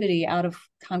creativity out of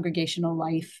congregational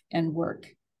life and work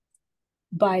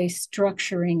by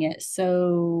structuring it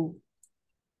so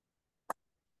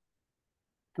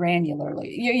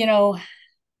granularly. You know,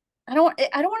 I don't want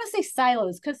to say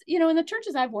silos, because you know, in the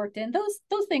churches I've worked in,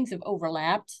 those things have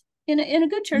overlapped. In a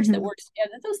good church that works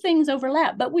together, those things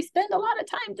overlap, but we spend a lot of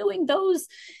time doing those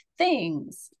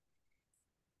things.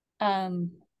 Why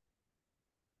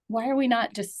are we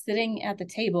not just sitting at the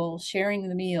table sharing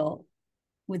the meal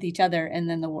with each other and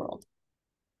then the world?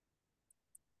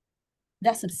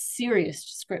 That's some serious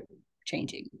script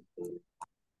changing.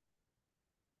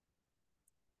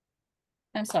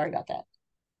 I'm sorry about that.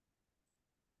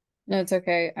 No, it's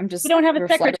okay. I'm just We don't have a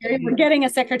reflecting. secretary. We're getting a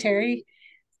secretary.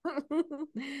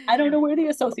 I don't know where the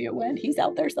associate went. He's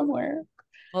out there somewhere.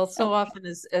 Well, so often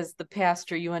as the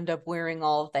pastor, you end up wearing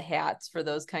all of the hats for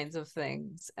those kinds of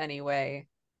things anyway.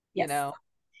 Yes. You know?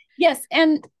 Yes,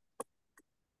 and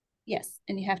you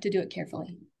have to do it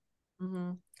carefully.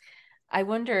 Mm-hmm. I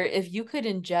wonder if you could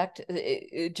inject,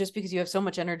 just because you have so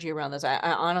much energy around this. I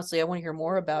honestly, I want to hear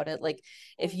more about it. Like,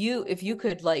 if you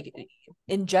could like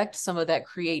inject some of that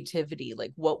creativity,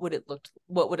 like what would it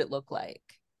look like?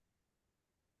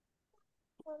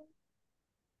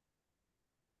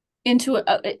 Into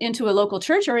a local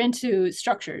church or into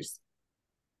structures?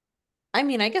 I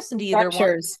mean, I guess into either one.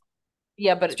 Structures.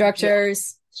 Yeah, but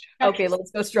Structures. Okay, let's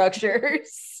go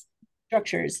structures.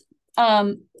 Structures.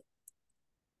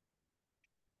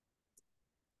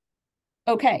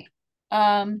 Okay.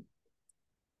 General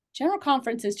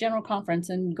conference is general conference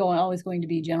and always going to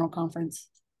be general conference.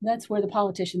 That's where the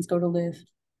politicians go to live.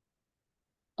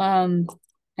 And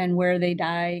where they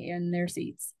die in their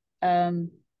seats.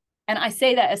 And I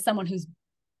say that as someone who's,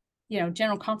 you know,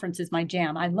 general conference is my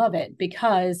jam. I love it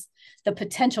because the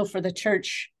potential for the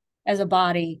church as a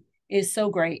body is so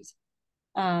great.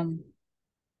 And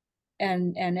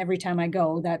every time I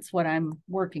go, that's what I'm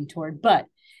working toward. But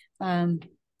I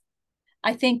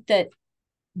think that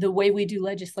the way we do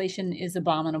legislation is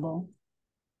abominable.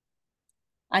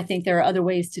 I think there are other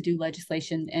ways to do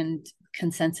legislation and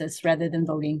consensus rather than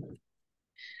voting.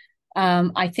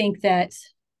 I think that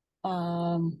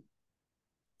on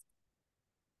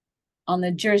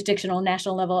the jurisdictional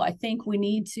national level, I think we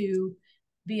need to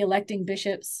be electing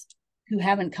bishops who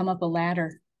haven't come up a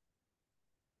ladder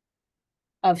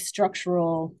of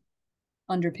structural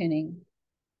underpinning.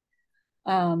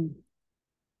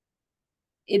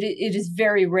 It is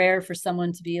very rare for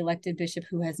someone to be elected bishop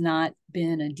who has not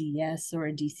been a DS or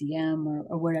a DCM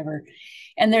or whatever.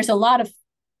 And there's a lot of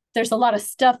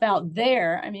stuff out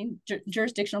there. I mean,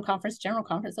 jurisdictional conference, general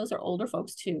conference, those are older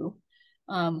folks too,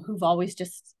 who've always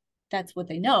just, that's what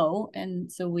they know.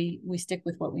 And so we stick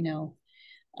with what we know,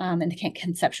 and they can't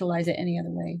conceptualize it any other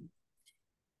way.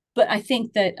 But I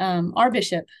think that our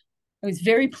bishop, I was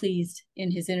very pleased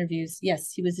in his interviews.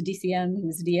 Yes, he was a DCM, he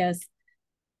was a DS.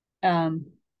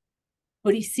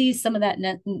 But he sees some of that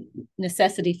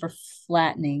necessity for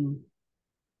flattening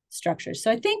structures.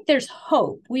 So I think there's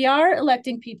hope. We are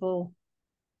electing people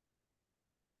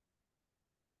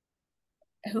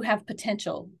who have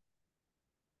potential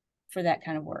for that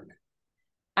kind of work.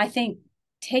 I think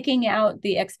taking out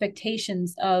the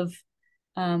expectations of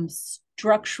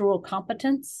structural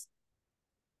competence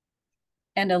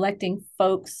and electing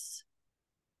folks,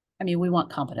 I mean, we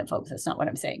want competent folks, that's not what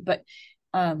I'm saying, but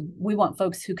we want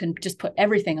folks who can just put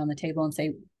everything on the table and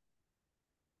say,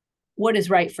 what is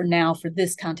right for now, for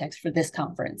this context, for this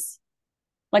conference,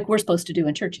 like we're supposed to do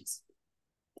in churches.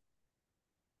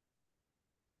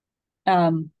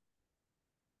 I'm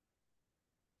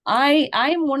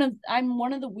one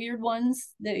of the weird ones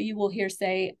that you will hear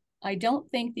say, I don't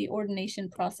think the ordination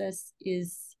process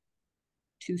is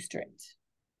too strict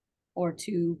or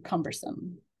too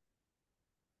cumbersome.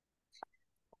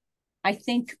 I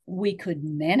think we could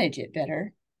manage it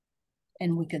better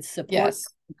and we could support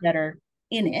better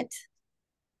in it,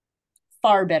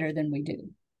 far better than we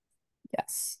do.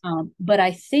 Yes. But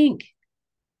I think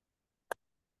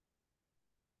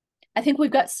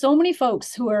we've got so many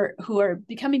folks who are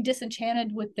becoming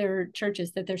disenchanted with their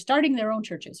churches that they're starting their own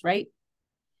churches, right?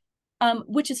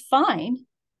 Which is fine.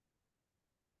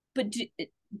 But do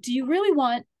you really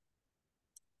want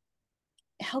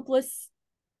helpless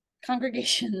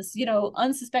congregations, you know,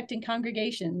 unsuspecting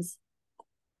congregations?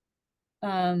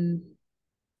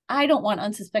 I don't want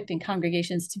unsuspecting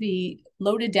congregations to be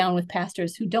loaded down with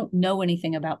pastors who don't know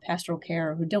anything about pastoral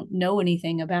care, who don't know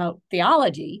anything about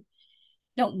theology,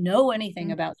 don't know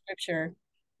anything about scripture,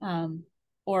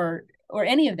 or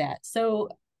any of that. So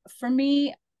for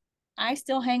me, I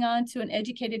still hang on to an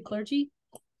educated clergy.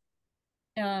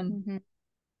 Be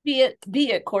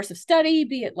it course of study,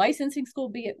 be it licensing school,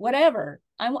 be it whatever.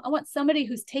 I want somebody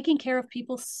who's taking care of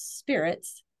people's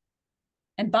spirits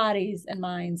and bodies and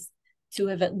minds to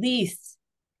have at least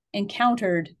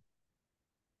encountered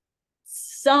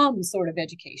some sort of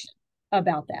education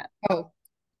about that. Oh,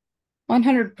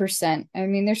 100%. I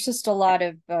mean, there's just a lot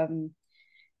of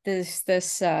this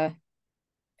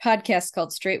podcast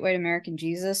called Straight White American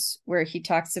Jesus, where he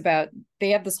talks about, they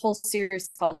have this whole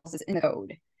series called In the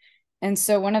Code. And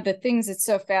so one of the things that's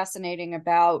so fascinating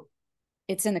about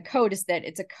it's in the code is that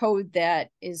it's a code that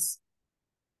is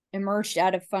emerged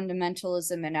out of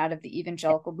fundamentalism and out of the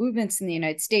evangelical movements in the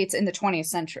United States in the 20th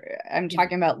century. I'm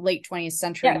talking about late 20th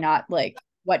century, not like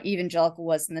what evangelical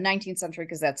was in the 19th century,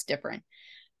 because that's different.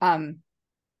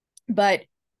 But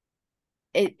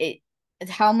it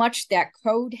how much that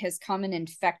code has come and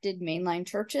infected mainline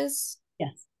churches.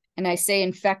 Yes. And I say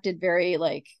infected very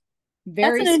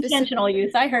very that's an intentional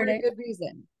use. I heard it. Good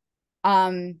reason.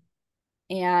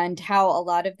 And how a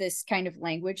lot of this kind of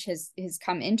language has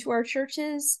come into our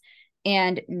churches,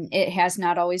 and it has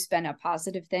not always been a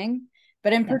positive thing.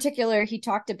 But in particular, he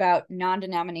talked about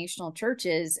non-denominational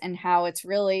churches and how it's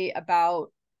really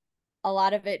about, a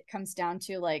lot of it comes down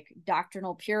to like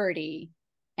doctrinal purity,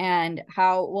 and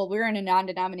how, well, we're in a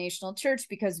non-denominational church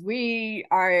because we're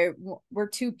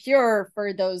too pure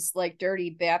for those like dirty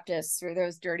Baptists or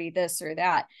those dirty this or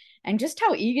that. And just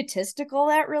how egotistical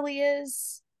that really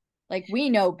is. Like, we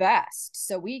know best,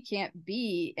 so we can't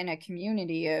be in a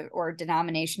community or a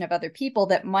denomination of other people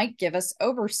that might give us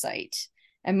oversight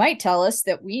and might tell us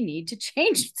that we need to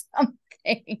change some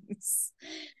things.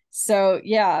 So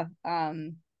yeah,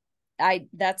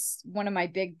 that's one of my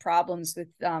big problems with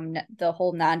the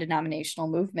whole non-denominational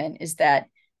movement, is that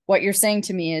what you're saying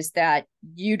to me is that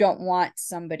you don't want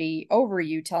somebody over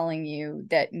you telling you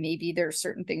that maybe there are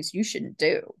certain things you shouldn't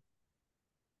do.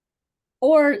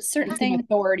 Or certain things,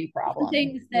 authority problem,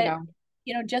 things that,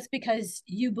 just because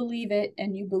you believe it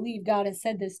and you believe God has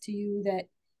said this to you, that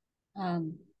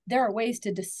there are ways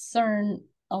to discern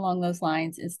along those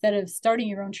lines instead of starting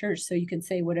your own church so you can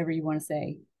say whatever you want to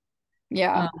say.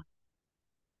 Yeah.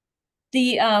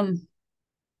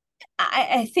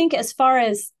 I think as far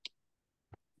as,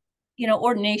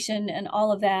 ordination and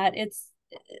all of that,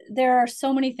 there are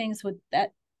so many things with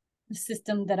that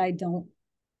system that I don't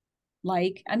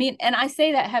like. I mean, and I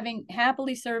say that having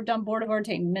happily served on board of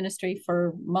ordained ministry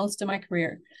for most of my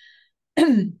career.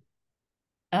 I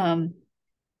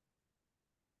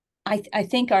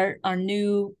think our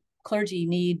new clergy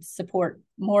need support,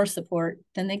 more support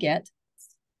than they get.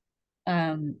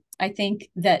 I think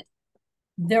that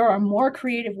there are more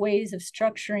creative ways of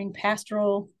structuring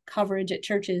pastoral coverage at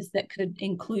churches that could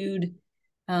include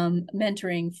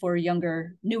mentoring for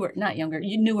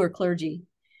newer clergy.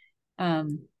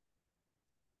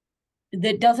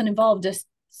 That doesn't involve just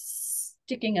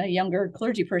sticking a younger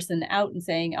clergy person out and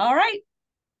saying, all right,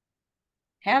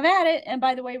 have at it. And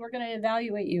by the way, we're going to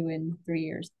evaluate you in 3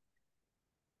 years.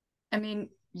 I mean,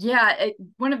 yeah,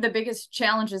 one of the biggest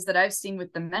challenges that I've seen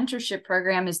with the mentorship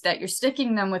program is that you're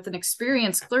sticking them with an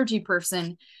experienced clergy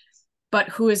person, but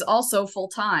who is also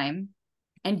full-time.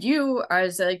 And you,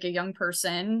 as like a young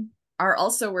person, are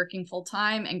also working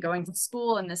full-time and going to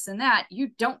school and this and that. You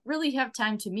don't really have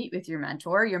time to meet with your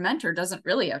mentor. Your mentor doesn't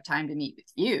really have time to meet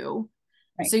with you.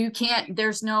 Right. So you can't,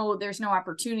 there's no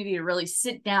opportunity to really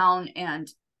sit down and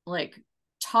like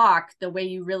talk the way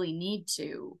you really need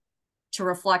to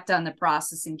reflect on the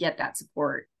process and get that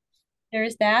support.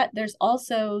 There's that. There's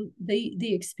also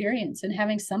the experience and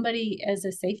having somebody as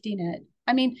a safety net.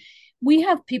 I mean, we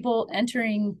have people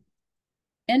entering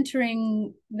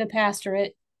the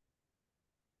pastorate.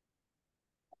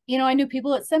 I knew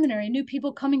people at seminary, I knew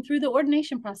people coming through the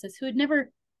ordination process who had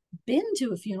never been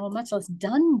to a funeral, much less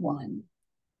done one.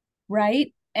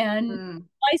 Right. And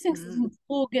licenses in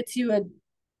school gets you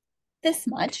this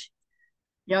much.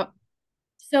 Yep.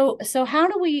 So how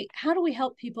do we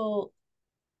help people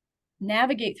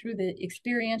navigate through the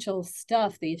experiential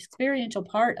stuff, the experiential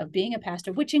part of being a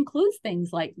pastor, which includes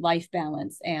things like life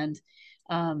balance and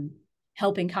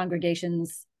helping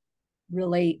congregations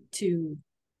relate to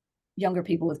younger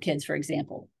people with kids, for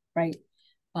example, right?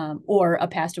 Or a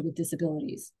pastor with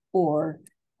disabilities, or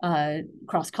a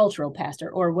cross-cultural pastor,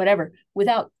 or whatever,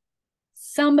 without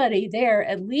somebody there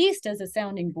at least as a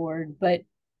sounding board, but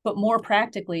more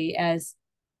practically as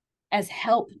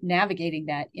help navigating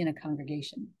that in a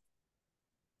congregation.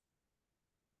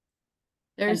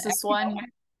 There's this one.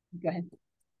 Go ahead.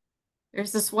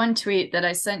 There's this one tweet that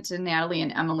I sent to Natalie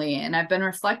and Emily, and I've been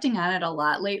reflecting on it a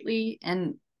lot lately,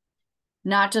 and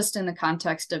not just in the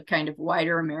context of kind of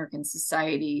wider American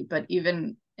society, but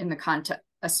even in the context,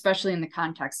 especially in the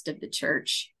context of the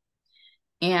church.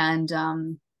 And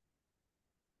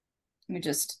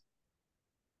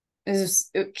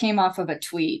it came off of a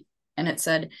tweet, and it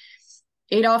said,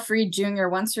 Adolf Reed Jr.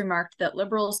 once remarked that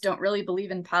liberals don't really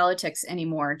believe in politics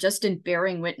anymore, just in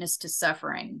bearing witness to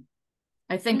suffering.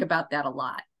 I think about that a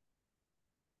lot.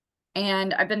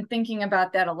 And I've been thinking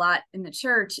about that a lot in the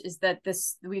church, is that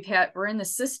we're in the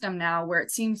system now where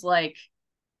it seems like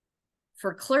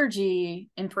for clergy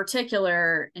in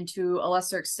particular, and to a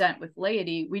lesser extent with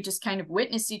laity, we just kind of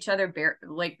witness each other,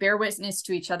 bear witness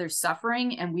to each other's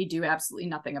suffering, and we do absolutely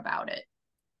nothing about it.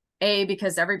 A,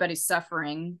 because everybody's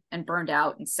suffering and burned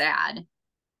out and sad,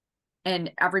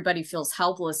 and everybody feels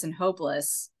helpless and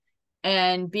hopeless.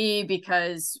 And B,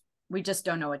 because we just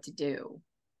don't know what to do.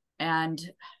 And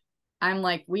I'm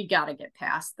like, we got to get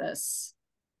past this.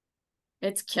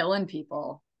 It's killing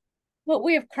people. Well,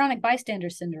 we have chronic bystander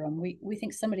syndrome. We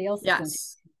think somebody else is going to.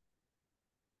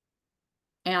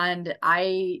 And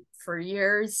for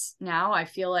years now, I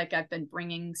feel like I've been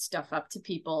bringing stuff up to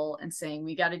people and saying,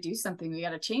 we got to do something. We got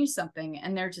to change something.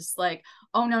 And they're just like,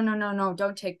 oh, no,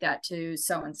 don't take that to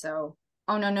so-and-so.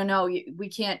 Oh, no, we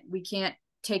can't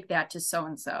take that to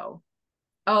so-and-so.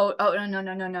 Oh,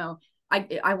 no.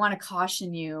 I want to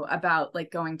caution you about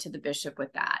like going to the bishop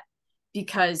with that,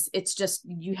 because it's just,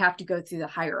 you have to go through the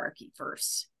hierarchy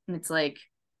first. And it's like,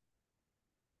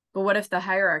 but what if the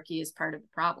hierarchy is part of the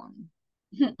problem?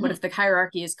 What if the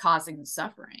hierarchy is causing the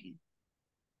suffering?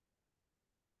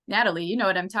 Natalie, you know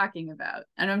what I'm talking about.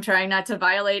 And I'm trying not to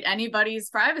violate anybody's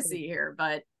privacy here,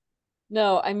 but.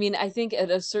 No, I mean, I think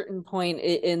at a certain point,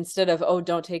 instead of, oh,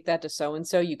 don't take that to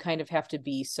so-and-so, you kind of have to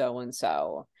be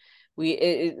so-and-so.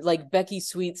 Like Becky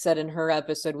Sweet said in her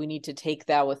episode, we need to take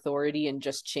that authority and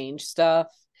just change stuff.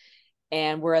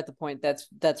 And we're at the point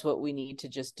that's what we need to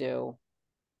just do.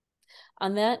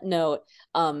 On that note,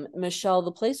 Michelle,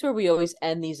 the place where we always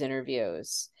end these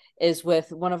interviews is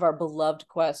with one of our beloved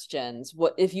questions.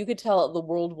 What if you could tell the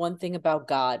world one thing about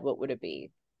God, what would it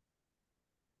be?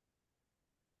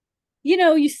 You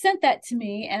know, you sent that to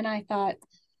me and I thought,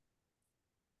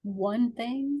 one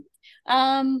thing,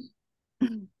 that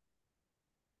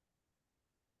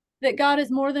God is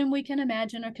more than we can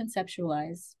imagine or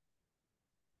conceptualize.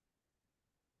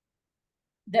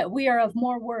 That we are of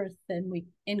more worth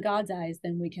in God's eyes,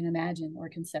 than we can imagine or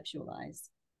conceptualize.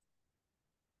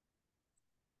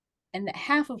 And that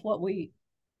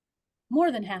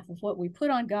more than half of what we put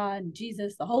on God,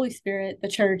 Jesus, the Holy Spirit, the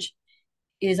church,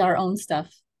 is our own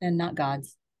stuff and not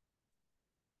God's.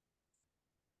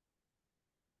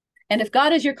 And if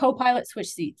God is your co-pilot, switch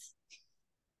seats.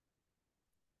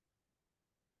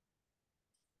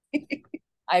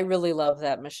 I really love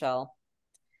that, Michelle.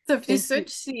 So if you switch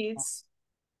seats,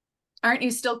 aren't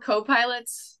you still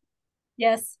co-pilots?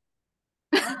 Yes.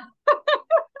 But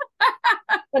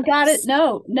got it.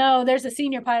 No, there's a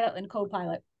senior pilot and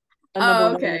co-pilot.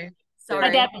 Oh, okay. Sorry. My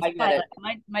dad was a pilot.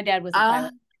 My dad was a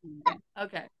pilot.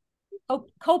 Okay.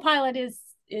 Co-pilot is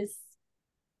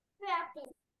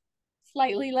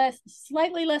slightly less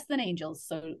than angels,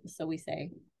 so we say.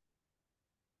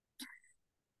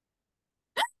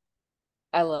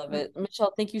 I love it.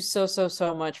 Michelle, thank you so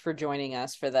much for joining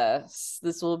us for this.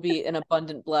 This will be an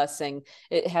abundant blessing.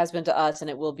 It has been to us, and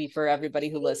it will be for everybody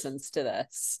who listens to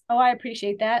this. Oh, I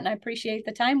appreciate that. And I appreciate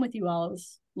the time with you all. It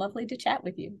was lovely to chat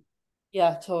with you.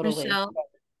 Yeah, totally. Michelle,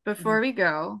 before we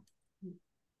go,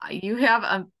 you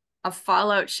have a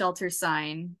fallout shelter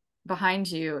sign behind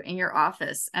you in your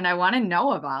office, and I want to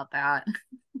know about that.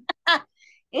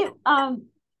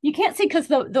 You can't see because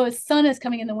the sun is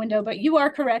coming in the window, but you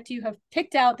are correct. You have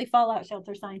picked out the fallout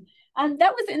shelter sign.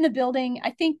 That was in the building.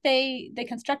 I think they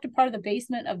constructed part of the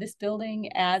basement of this building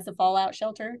as a fallout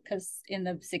shelter, because in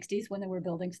the 60s when they were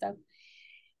building stuff.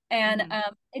 And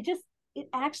it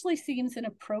actually seems an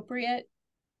appropriate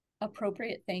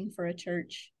thing for a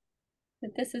church,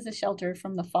 that this is a shelter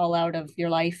from the fallout of your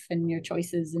life and your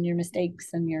choices and your mistakes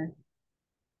and your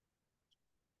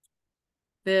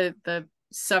the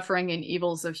suffering and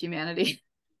evils of humanity.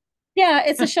 Yeah,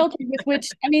 it's a shelter with which,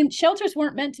 I mean, shelters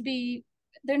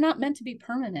they're not meant to be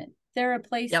permanent. They're a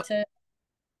place to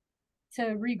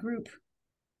regroup.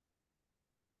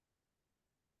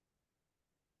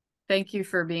 Thank you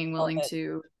for being willing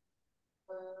to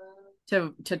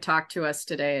talk to us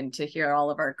today and to hear all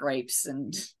of our gripes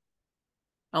and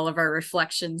all of our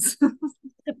reflections.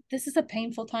 This is a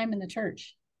painful time in the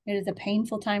church. It is a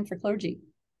painful time for clergy.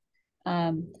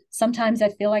 Sometimes I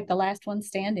feel like the last one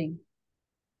standing.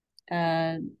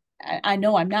 I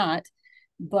know I'm not,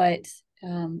 but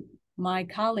my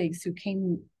colleagues who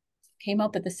came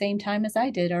up at the same time as I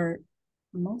did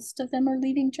most of them are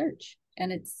leaving church,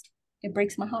 and it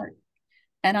breaks my heart.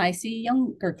 And I see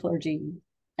younger clergy,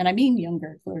 and I mean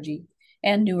younger clergy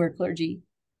and newer clergy,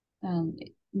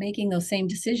 making those same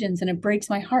decisions, and it breaks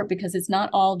my heart because it's not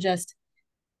all just,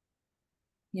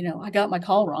 I got my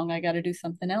call wrong, I got to do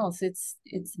something else. It's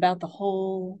about the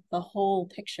whole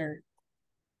picture.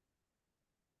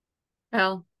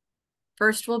 Well,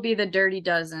 first will be the dirty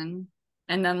dozen,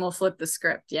 and then we'll flip the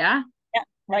script. Yeah. Yeah.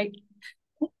 Right.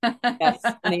 Yes,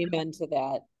 and amen to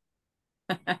that.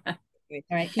 All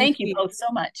right. Thank you both so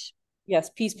much. Yes,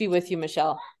 peace be with you,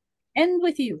 Michelle. And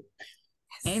with you.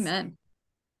 Yes. Amen.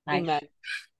 Bye. Amen.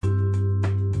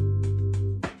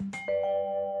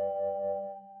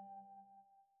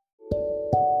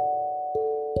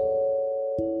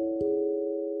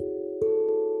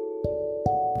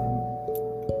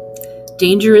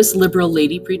 Dangerous Liberal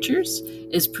Lady Preachers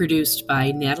is produced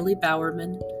by Natalie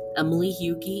Bowerman, Emily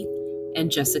Hugie, and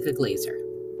Jessica Glazer.